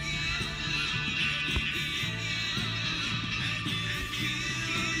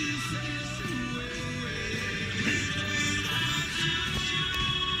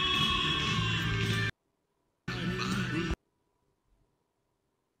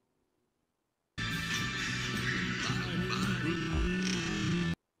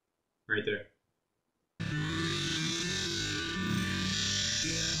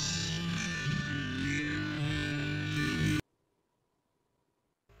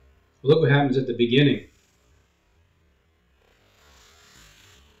 But look what happens at the beginning.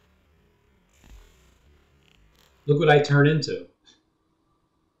 Look what I turn into.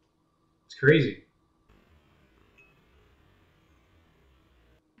 It's crazy.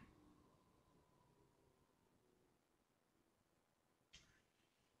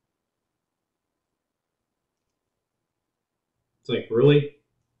 It's like, really?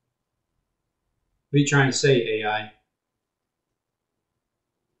 What are you trying to say, AI?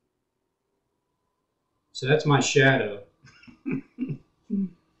 So that's my shadow.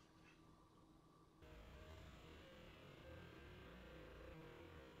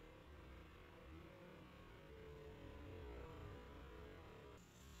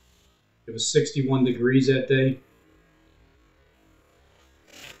 It was 61 degrees that day.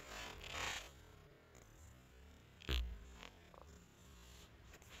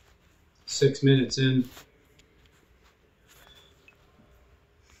 Six minutes in.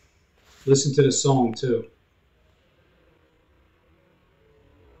 Listen to the song too.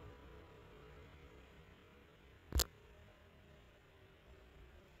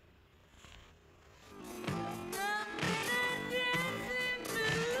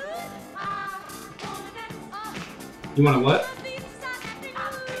 You want to what?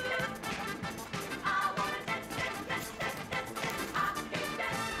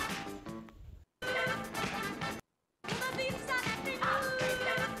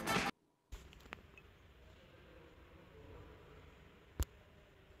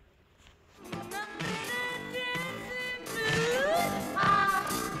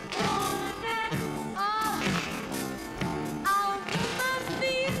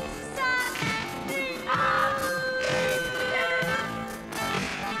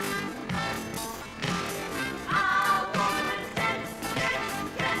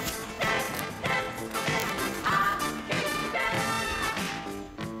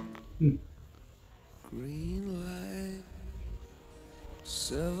 Green light,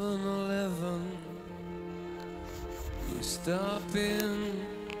 7-Eleven, you stop in.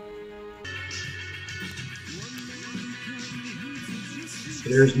 So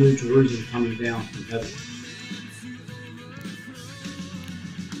there's New Jerusalem coming down from heaven.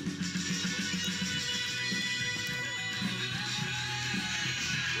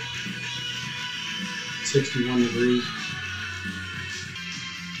 .61 degrees.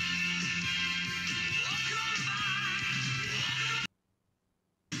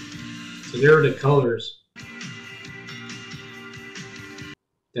 So there are the colors.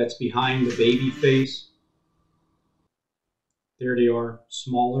 That's behind the baby face. There they are,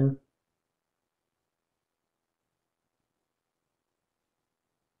 smaller.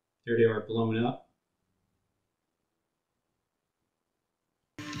 There they are, blown up.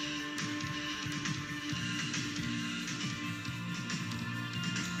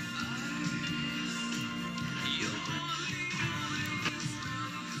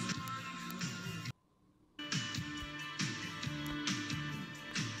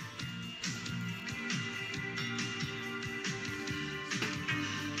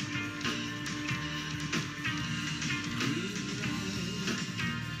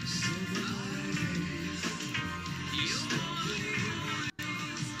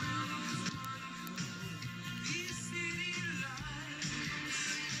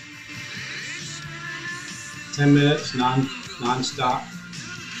 Ten minutes non-stop.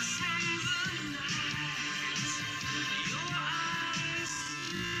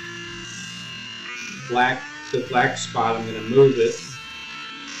 The black spot, I'm going to move it.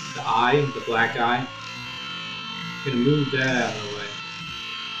 The eye, the black eye. I'm going to move that out of the way.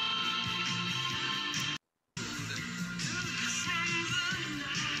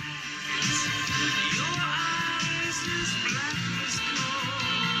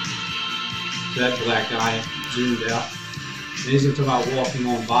 That black eye zoomed out. And he's going to talk about walking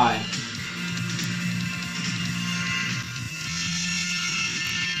on by.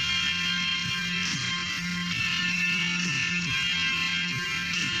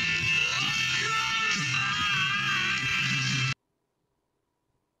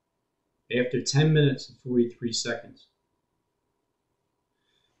 After 10 minutes and 43 seconds.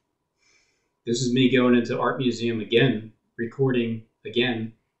 This is me going into Art Museum again, recording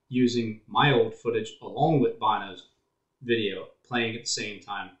again, using my old footage along with Bono's video, playing at the same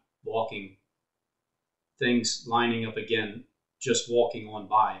time, walking, things lining up again, just walking on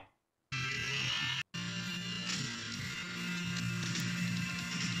by.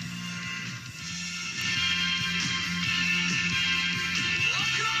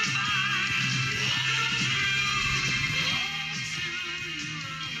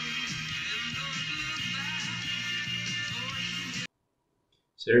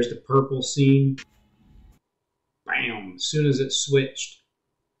 So there's the purple scene. Bam! As soon as it switched,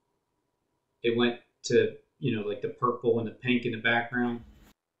 it went to, you know, like the purple and the pink in the background.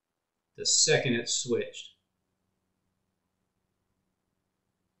 The second it switched.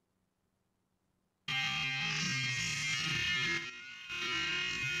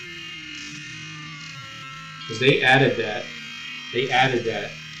 Because they added that.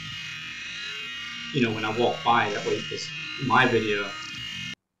 You know, when I walk by, that way, because my video,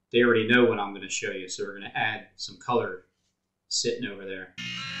 they already know what I'm going to show you, so we're going to add some color sitting over there.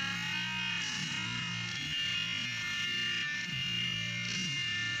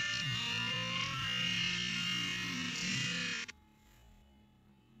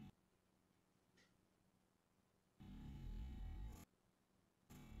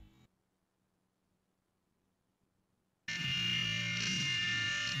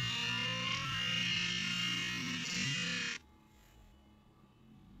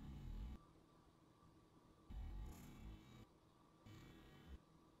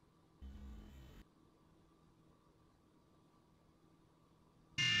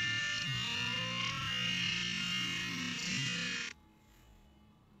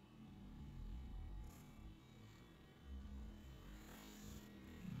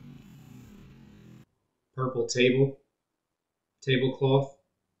 Purple tablecloth,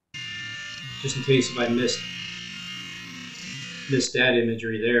 just in case if I missed that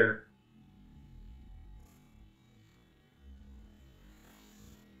imagery there.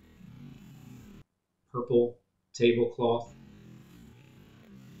 Purple tablecloth.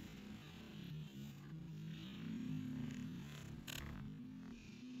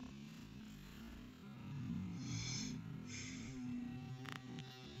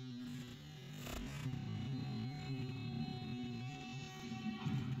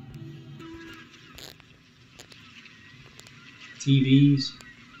 TVs.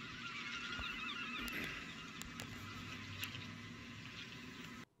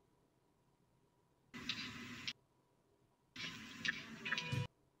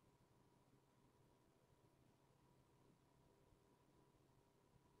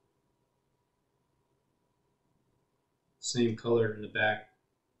 Same color in the back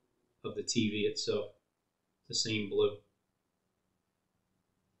of the TV itself, the same blue.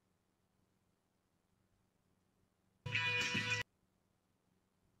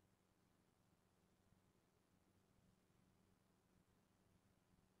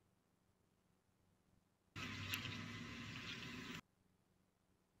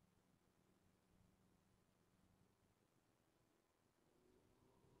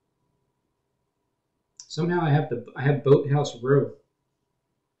 Somehow I have Boathouse Row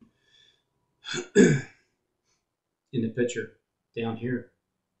in the picture down here.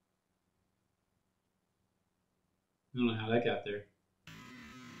 I don't know how that got there.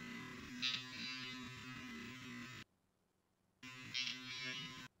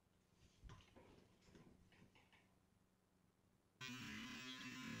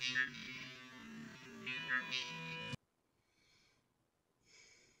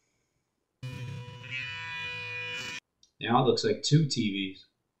 Now it looks like two TVs.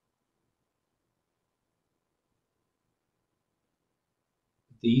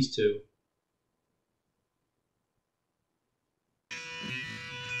 These two.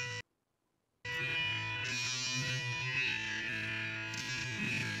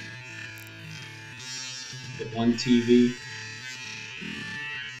 The one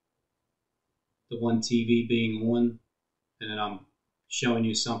TV being on, and then I'm showing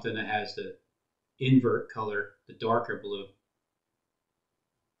you something that has the invert color, the darker blue.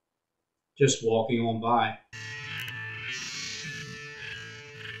 Just walking on by.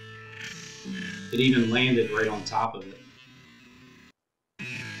 It even landed right on top of it.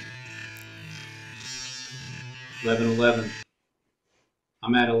 11:11.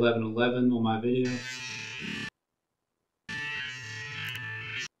 I'm at 11:11 on my video.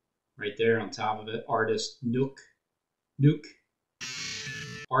 Right there on top of it, Artist Nuke.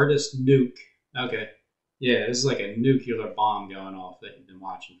 Artist Nuke. Okay. Yeah, this is like a nuclear bomb going off that you've been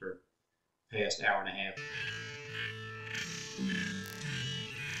watching for the past hour and a half.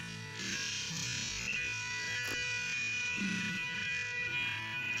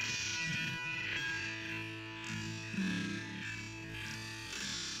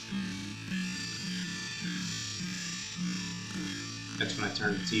 That's when I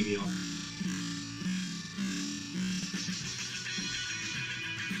turn the TV on.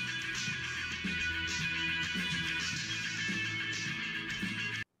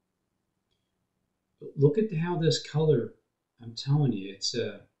 But look at how this color, I'm telling you, it's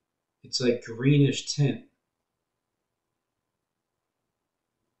like greenish tint.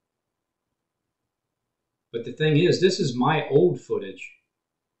 But the thing is, this is my old footage.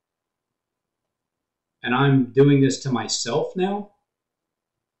 And I'm doing this to myself now.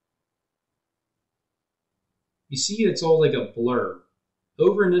 You see, it's all like a blur.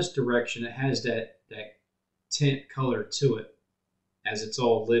 Over in this direction, it has that tint color to it, as it's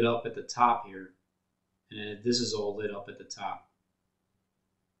all lit up at the top here. And this is all lit up at the top.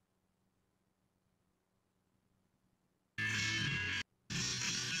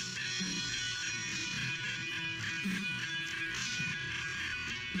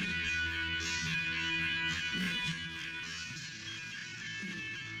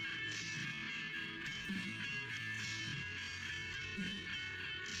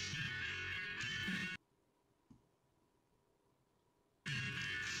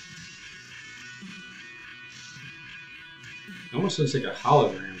 It almost looks like a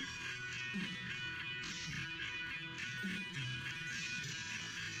hologram.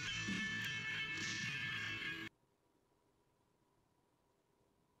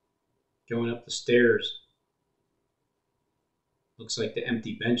 Going up the stairs. Looks like the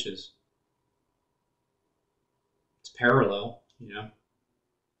empty benches. It's parallel, you know.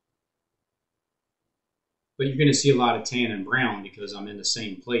 But you're going to see a lot of tan and brown because I'm in the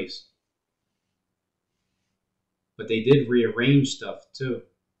same place. But they did rearrange stuff too.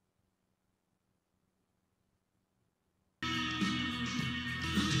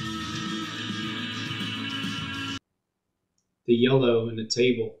 The yellow in the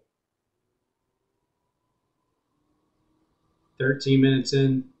table. 13 minutes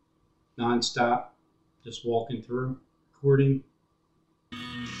in, non-stop, just walking through, recording.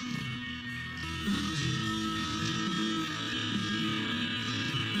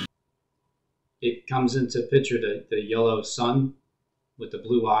 It comes into picture the yellow sun with the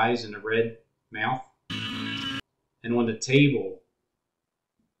blue eyes and the red mouth. And on the table,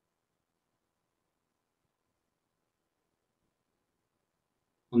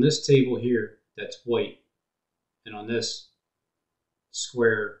 on this table here, that's white. And on this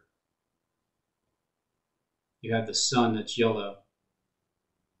square, you have the sun that's yellow.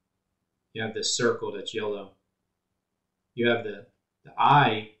 You have this circle that's yellow. You have the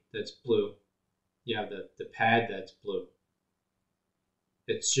eye that's blue. You have the pad that's blue.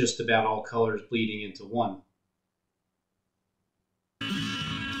 It's just about all colors bleeding into one.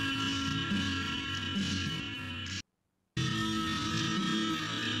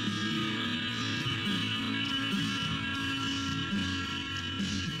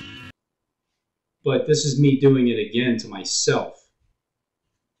 But this is me doing it again to myself.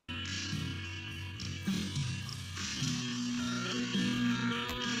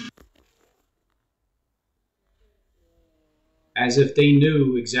 As if they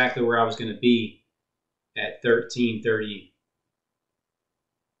knew exactly where I was going to be at 13:30.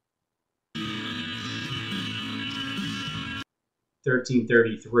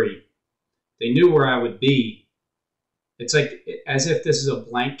 13:33. They knew where I would be. It's like as if this is a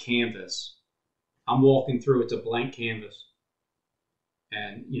blank canvas. I'm walking through, it's a blank canvas.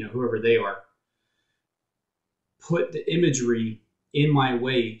 And, you know, whoever they are, put the imagery in my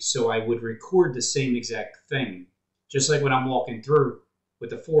way so I would record the same exact thing. Just like when I'm walking through with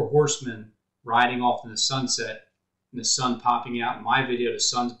the four horsemen riding off in the sunset and the sun popping out. In my video, the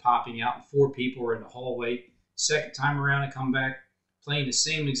sun's popping out and four people are in the hallway. Second time around, I come back playing the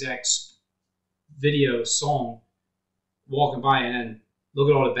same exact video song, walking by, and then look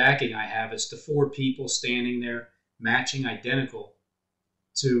at all the backing I have. It's the four people standing there, matching identical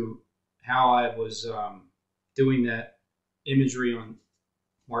to how I was doing that imagery on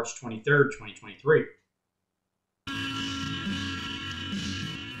March 23rd, 2023.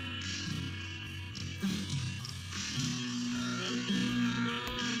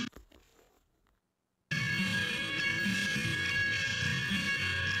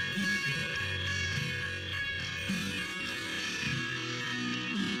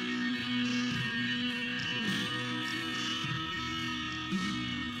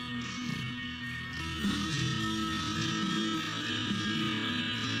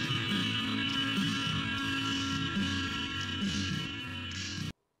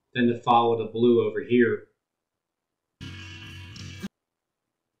 Then to follow the blue over here.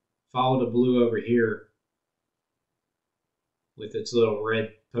 Follow the blue over here with its little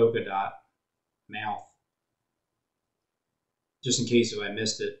red polka dot mouth. Just in case if I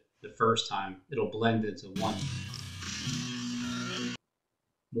missed it the first time, it'll blend into one.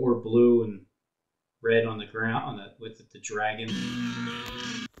 More blue and red on the ground with the dragon.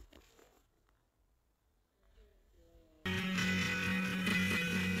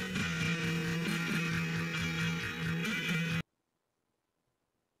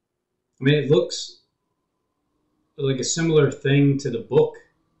 I mean, it looks like a similar thing to the book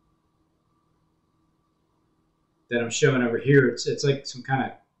that I'm showing over here. It's like some kind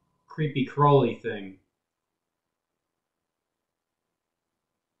of creepy crawly thing.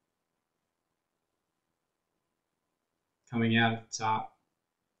 Coming out at the top.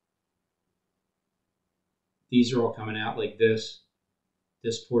 These are all coming out like this.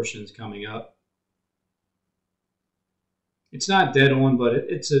 This portion's coming up. It's not dead on, but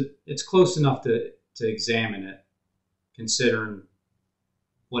it's close enough to examine it, considering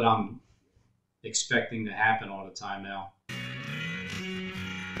what I'm expecting to happen all the time now.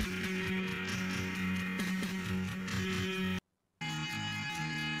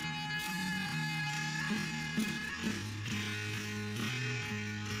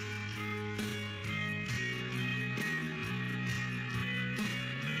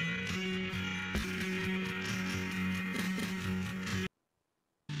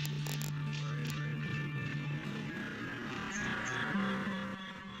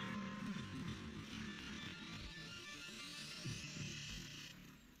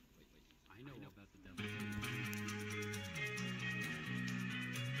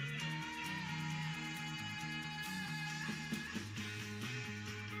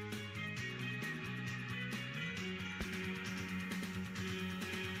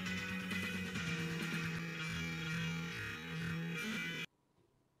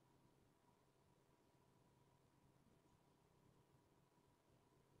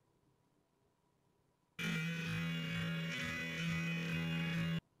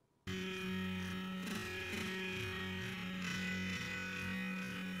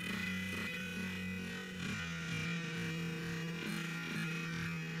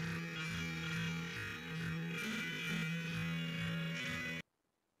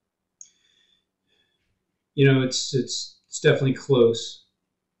 You know, it's definitely close.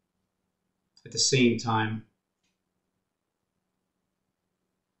 At the same time,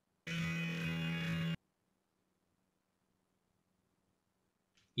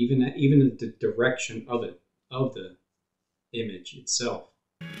 even the direction of the image itself.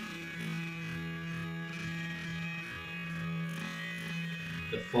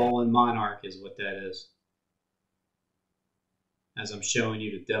 The fallen monarch is what that is. As I'm showing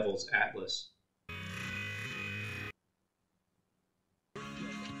you the Devil's Atlas.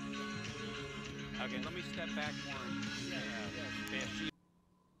 Okay, let me step back more. Bathsheba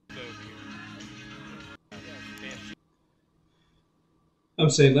over here.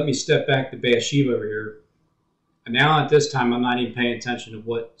 I'm saying, let me step back to Bathsheba over here. And now at this time, I'm not even paying attention to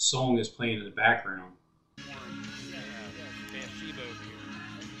what song is playing in the background. Bathsheba over here.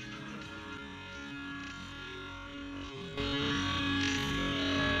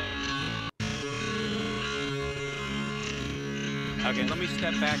 Okay, let me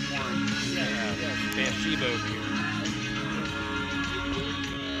step back more. Bathsheba over here.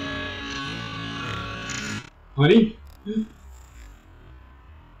 Honey?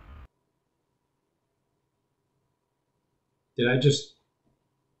 Did I just...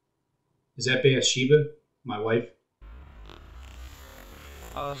 Is that Bathsheba? My wife?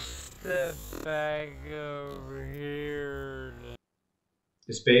 I'll step back over here.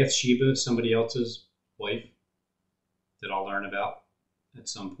 Is Bathsheba somebody else's wife that I'll learn about at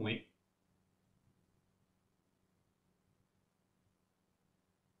some point?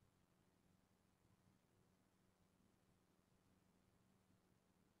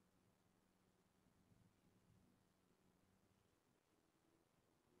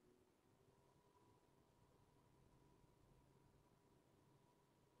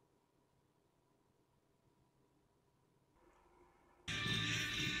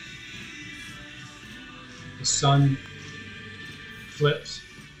 The sun flips.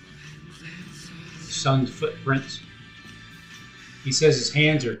 The sun's footprints. He says his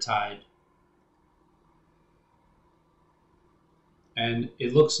hands are tied. And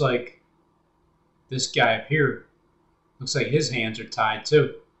it looks like this guy up here, looks like his hands are tied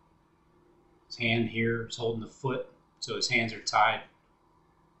too. His hand here is holding the foot, so his hands are tied.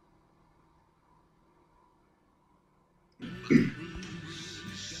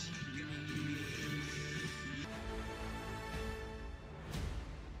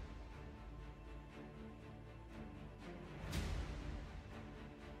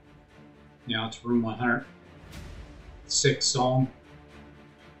 Now it's room 100. 6th song.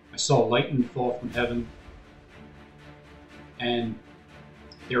 I saw lightning fall from heaven, and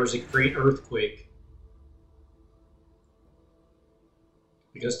there was a great earthquake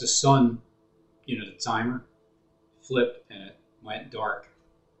because the sun, you know, the timer flipped and it went dark.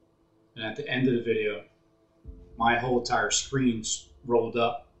 And at the end of the video, my whole entire screen rolled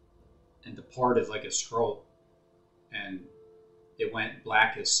up and departed like a scroll. and it went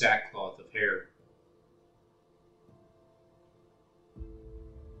black as sackcloth of hair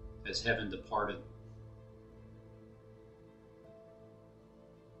as heaven departed.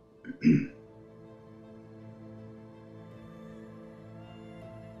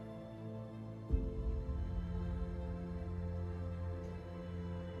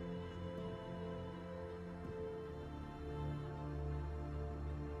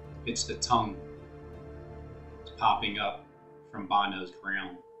 It's the tongue popping up from Bono's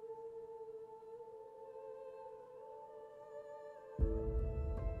ground.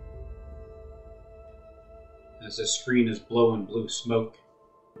 As the screen is blowing blue smoke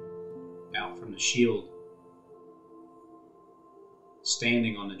out from the shield,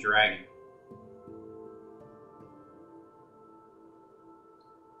 standing on the dragon.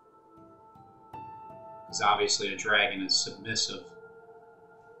 Because obviously a dragon is submissive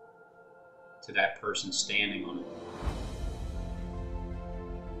to that person standing on it.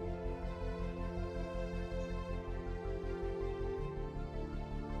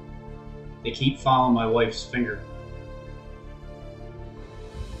 They keep following my wife's finger.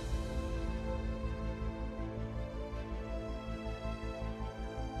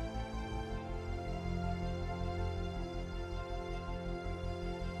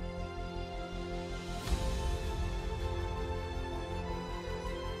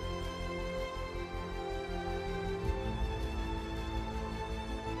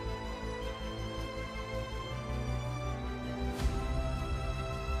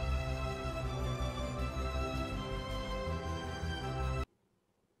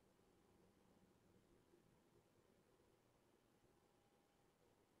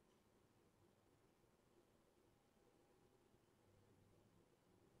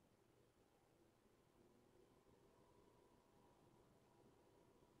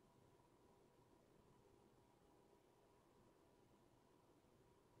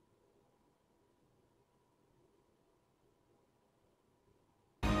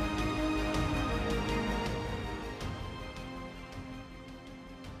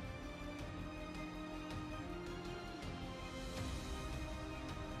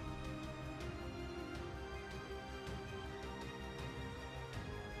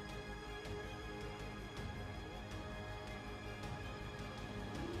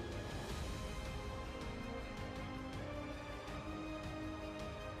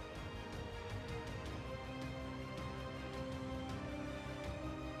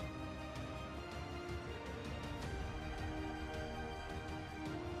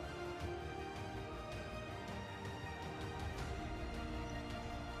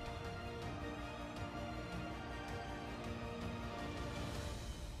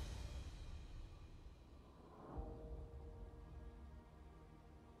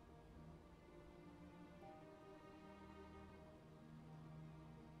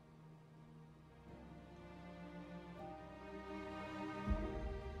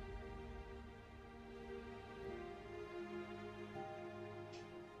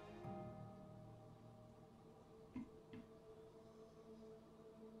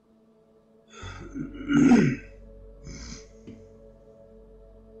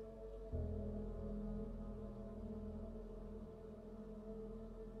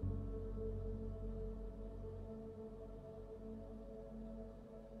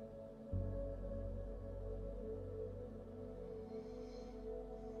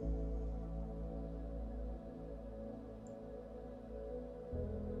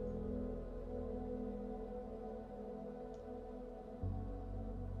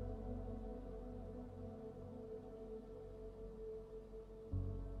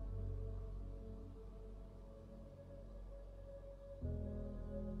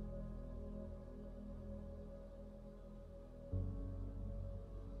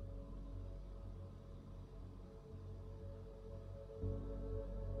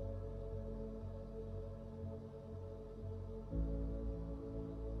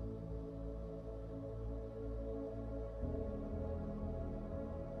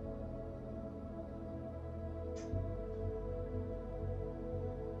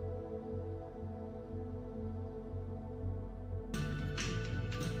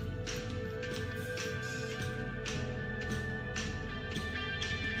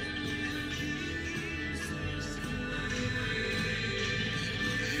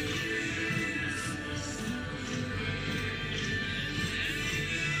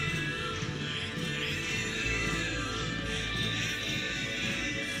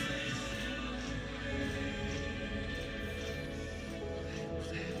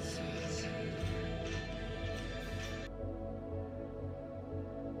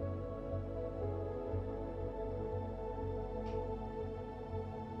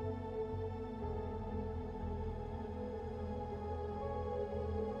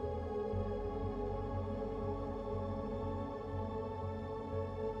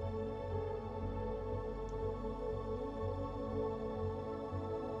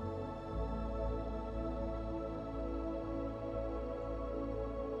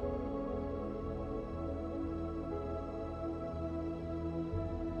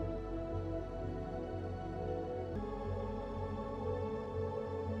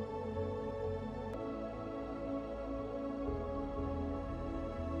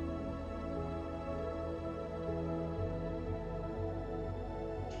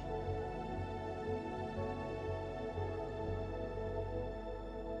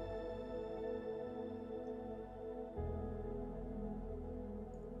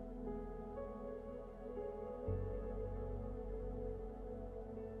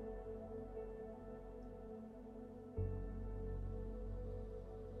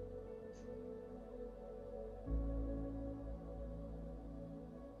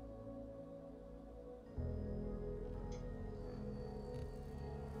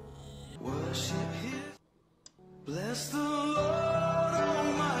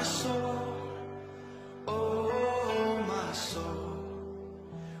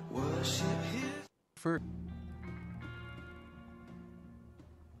 first.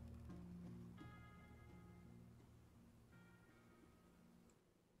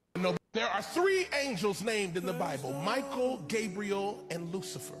 No, there are 3 angels named in the Bible: Michael, Gabriel, and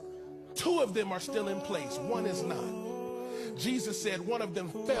Lucifer. 2 of them are still in place, 1 is not. Jesus said one of them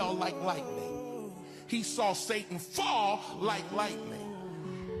fell like lightning. He saw Satan fall like lightning.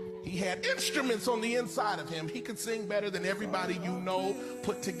 He had instruments on the inside of him. He could sing better than everybody you know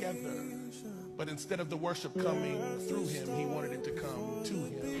put together. But instead of the worship coming through him, he wanted it to come to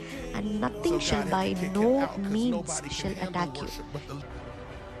him. And nothing shall by no means shall attack you.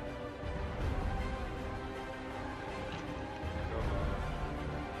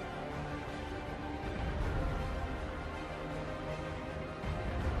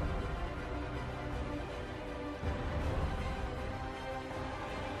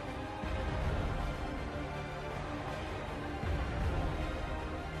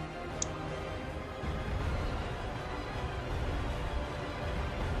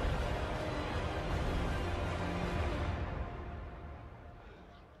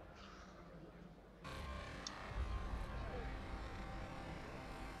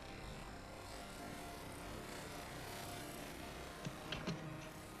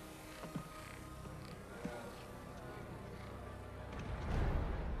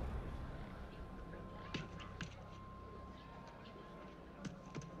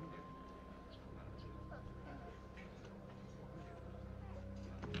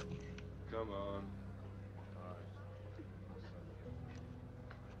 Come on.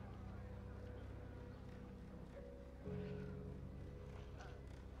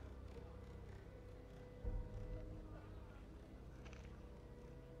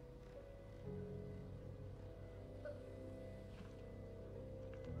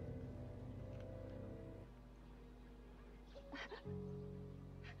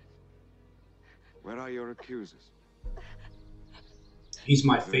 Where are your accusers? He's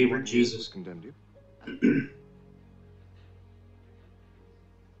my favorite Jesus. Condemned you?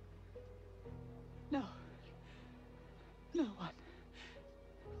 No. No one.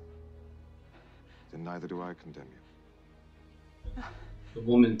 Then neither do I condemn you. The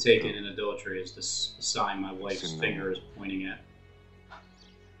woman taken in adultery is the sign my wife's finger is pointing at.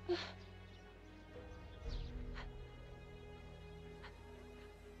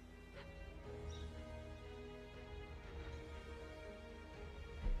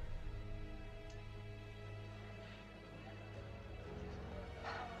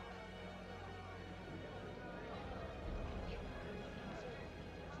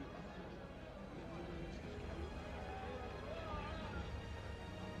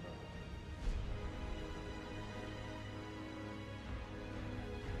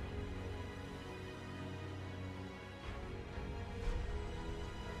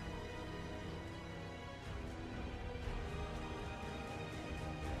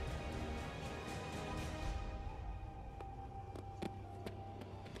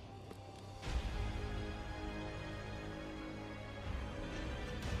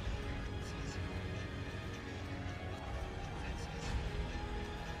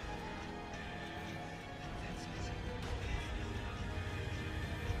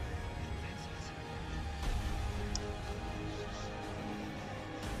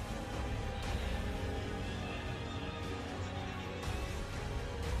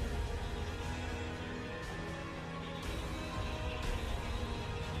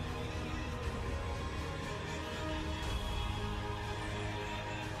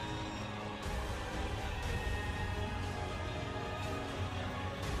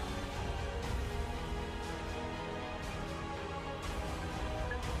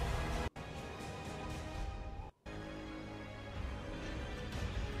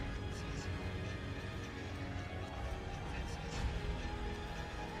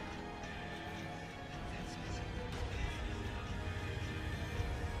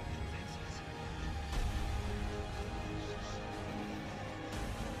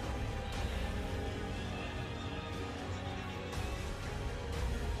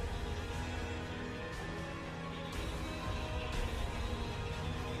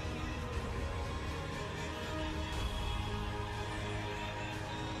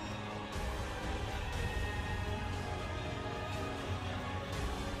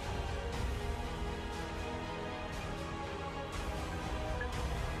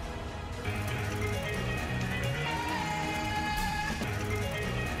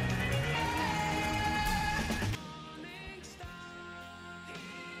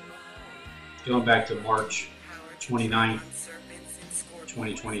 Going back to March 29th,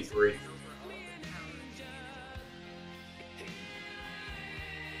 2023.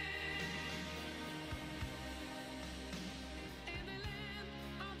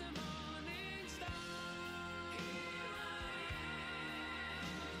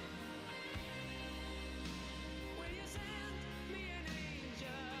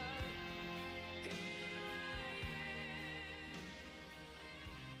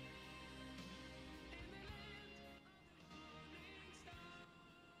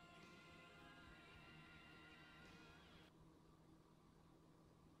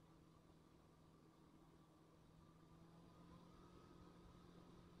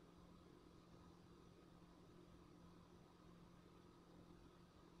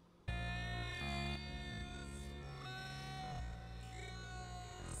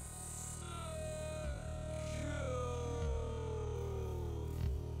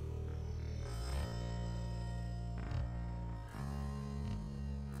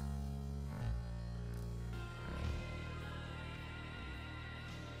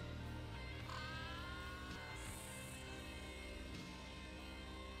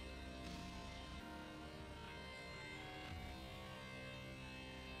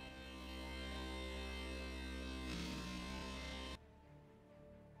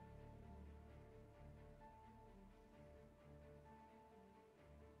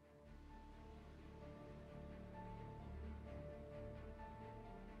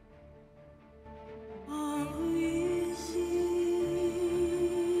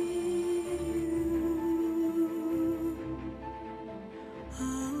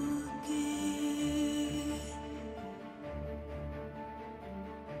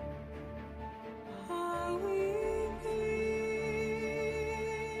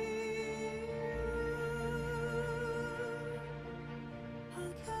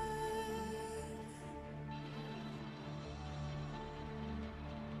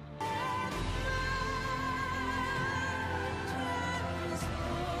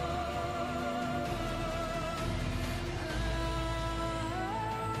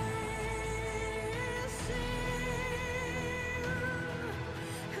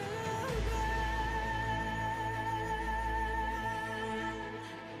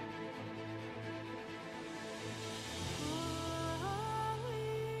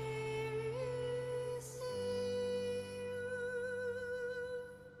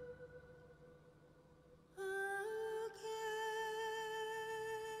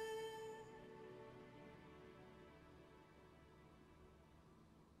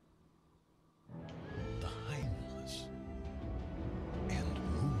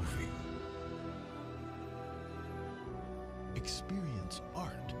 Experience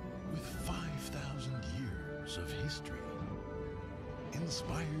art with 5,000 years of history,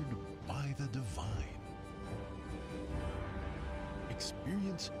 inspired by the divine.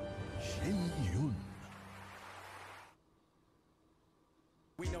 Experience in2.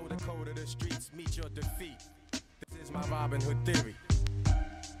 We know the code of the streets, meet your defeat. This is my Robin Hood theory.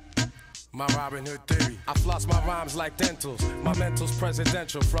 My Robin Hood theory. I floss my rhymes like dentals. My mental's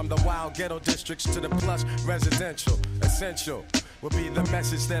presidential. From the wild ghetto districts to the plush residential. Essential will be the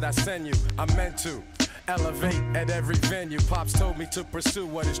message that I send you. I'm meant to elevate at every venue. Pops told me to pursue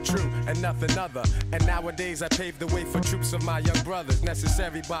what is true and nothing other. And nowadays I pave the way for troops of my young brothers.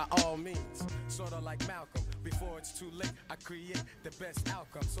 Necessary by all means. Sorta like Malcolm. Before it's too late, I create the best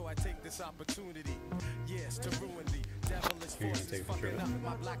outcome. So I take this opportunity, yes, to ruin the devilish forces fucking up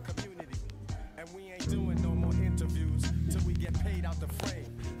my black community. And we ain't doing no more interviews till we get paid out the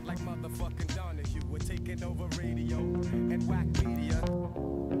frame. Like motherfucking Donahue, we're taking over radio and whack media.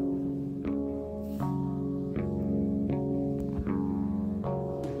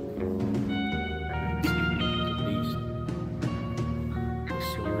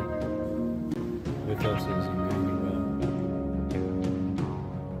 With us is Emmanuel.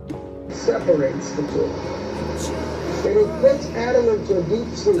 Separates the two. And he puts Adam into a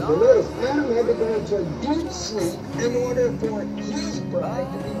deep sleep. And notice, Adam had to go into a deep sleep in order for his bride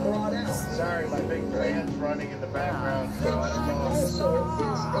to be brought out. Sorry, my big fan's running in the background. So also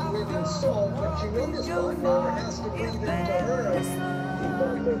is a living soul, but you notice God never has to breathe into her.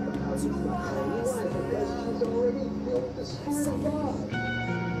 Because she's already filled with the Spirit of God.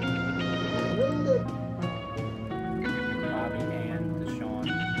 Bobby Ann Deshawn,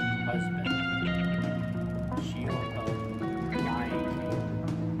 husband. Shield of Lion King.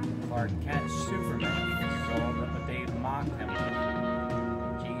 Clark Kent, Superman. This is all that they mocked him with.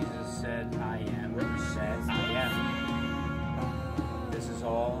 Jesus said, I am who said I am. This is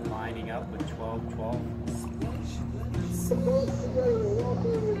all lining up with 12:12. Supposed to go and walk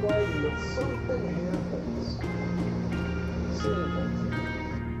in the garden, but something happens.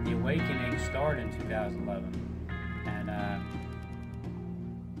 The Awakening started in 2011, and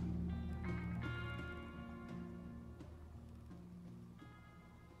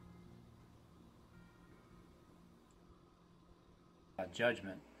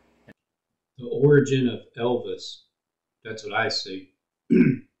Judgment. The origin of Elvis. That's what I see.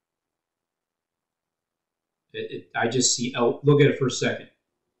 I just see look at it for a second.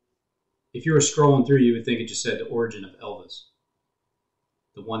 If you were scrolling through, you would think it just said the origin of Elvis.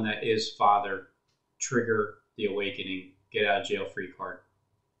 The one that is father, trigger the awakening, get out of jail free card.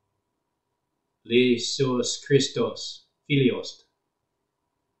 Jesus Christos, Philios,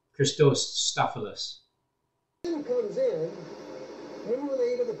 Christos Staphylos. Comes in, when were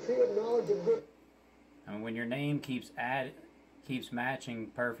they to the tree of knowledge of good? And when your name keeps matching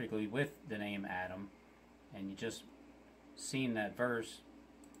perfectly with the name Adam, and you just seen that verse.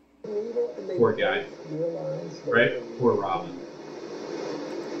 Poor guy, right? Poor Robin.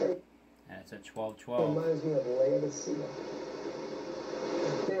 And it's at 12:12. Reminds me of Laodicea.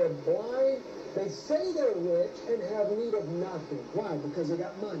 They're blind. They say they're rich and have need of nothing. Why? Because they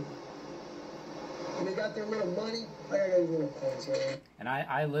got money. And they got their little money. I got these little coins here. And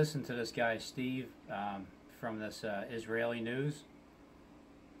I listened to this guy Steve from this Israeli news.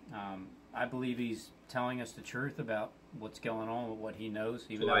 I believe he's telling us the truth about what's going on with what he knows,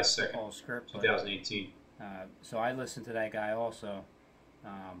 even though it's all script. 2018. So I listened to that guy also,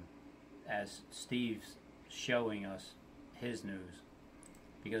 as Steve's showing us his news,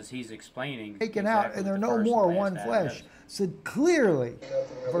 because he's explaining taken exactly out, and they're what the no first more and one last flesh. Adam So clearly,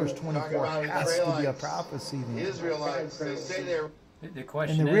 verse 24 has to be a prophecy. Then. Israelites, they say they're. The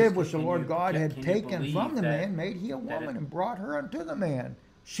question And the is, rib which the Lord God had can you taken believe from the that- man made he a that woman it- and brought her unto the man.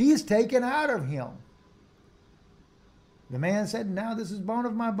 She's taken out of him. The man said, now this is bone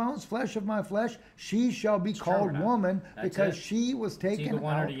of my bones, flesh of my flesh. She shall be called woman because she was taken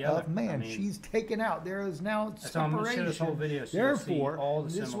out of man. She's taken out. There is now separation. Therefore,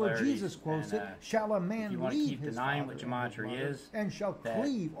 this is where Jesus quotes it, shall a man leave his father what gematria is, and shall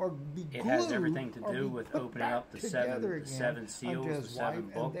cleave or be glued it has everything to or do be with put opening back up the together seven again seals, unto the his seven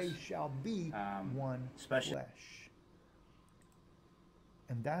wife, books. and they shall be one flesh.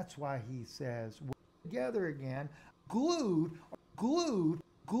 And that's why he says, together again, glued,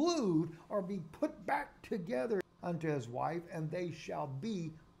 or be put back together unto his wife, and they shall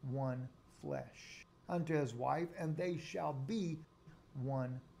be one flesh. Unto his wife, and they shall be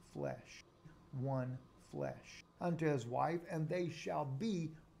one flesh. One flesh. Unto his wife, and they shall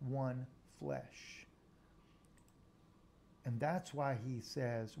be one flesh. And that's why he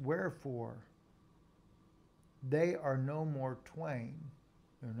says, wherefore, they are no more twain.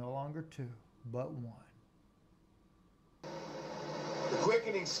 They're no longer two, but one. The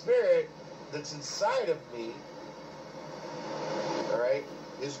quickening spirit that's inside of me, all right,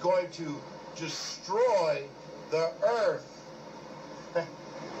 is going to destroy the earth.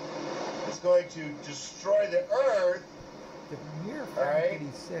 It's going to destroy the earth. The mere fact that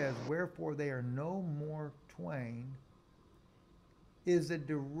he says, wherefore they are no more twain, is a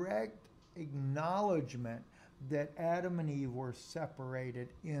direct acknowledgement that Adam and Eve were separated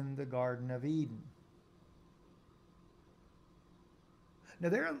in the Garden of Eden. Now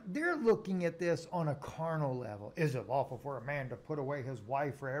they're looking at this on a carnal level. Is it lawful for a man to put away his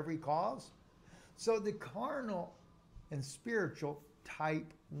wife for every cause? So the carnal and spiritual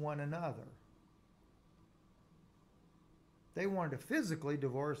type one another. They wanted to physically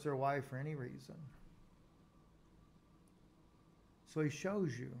divorce their wife for any reason. So he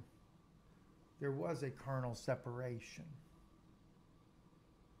shows you there was a carnal separation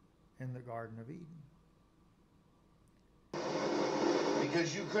in the Garden of Eden.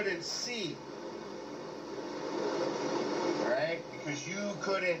 Because you couldn't see. All right? Because you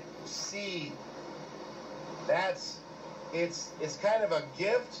couldn't see. It's kind of a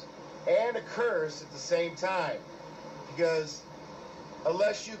gift and a curse at the same time. Because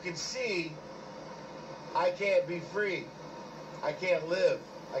unless you can see, I can't be free. I can't live.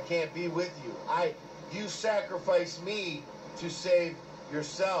 I can't be with you. You sacrifice me to save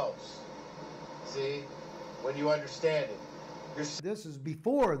yourselves. See? When you understand it. This is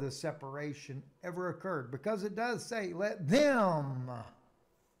before the separation ever occurred, because it does say, let them,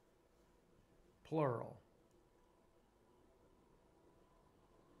 plural,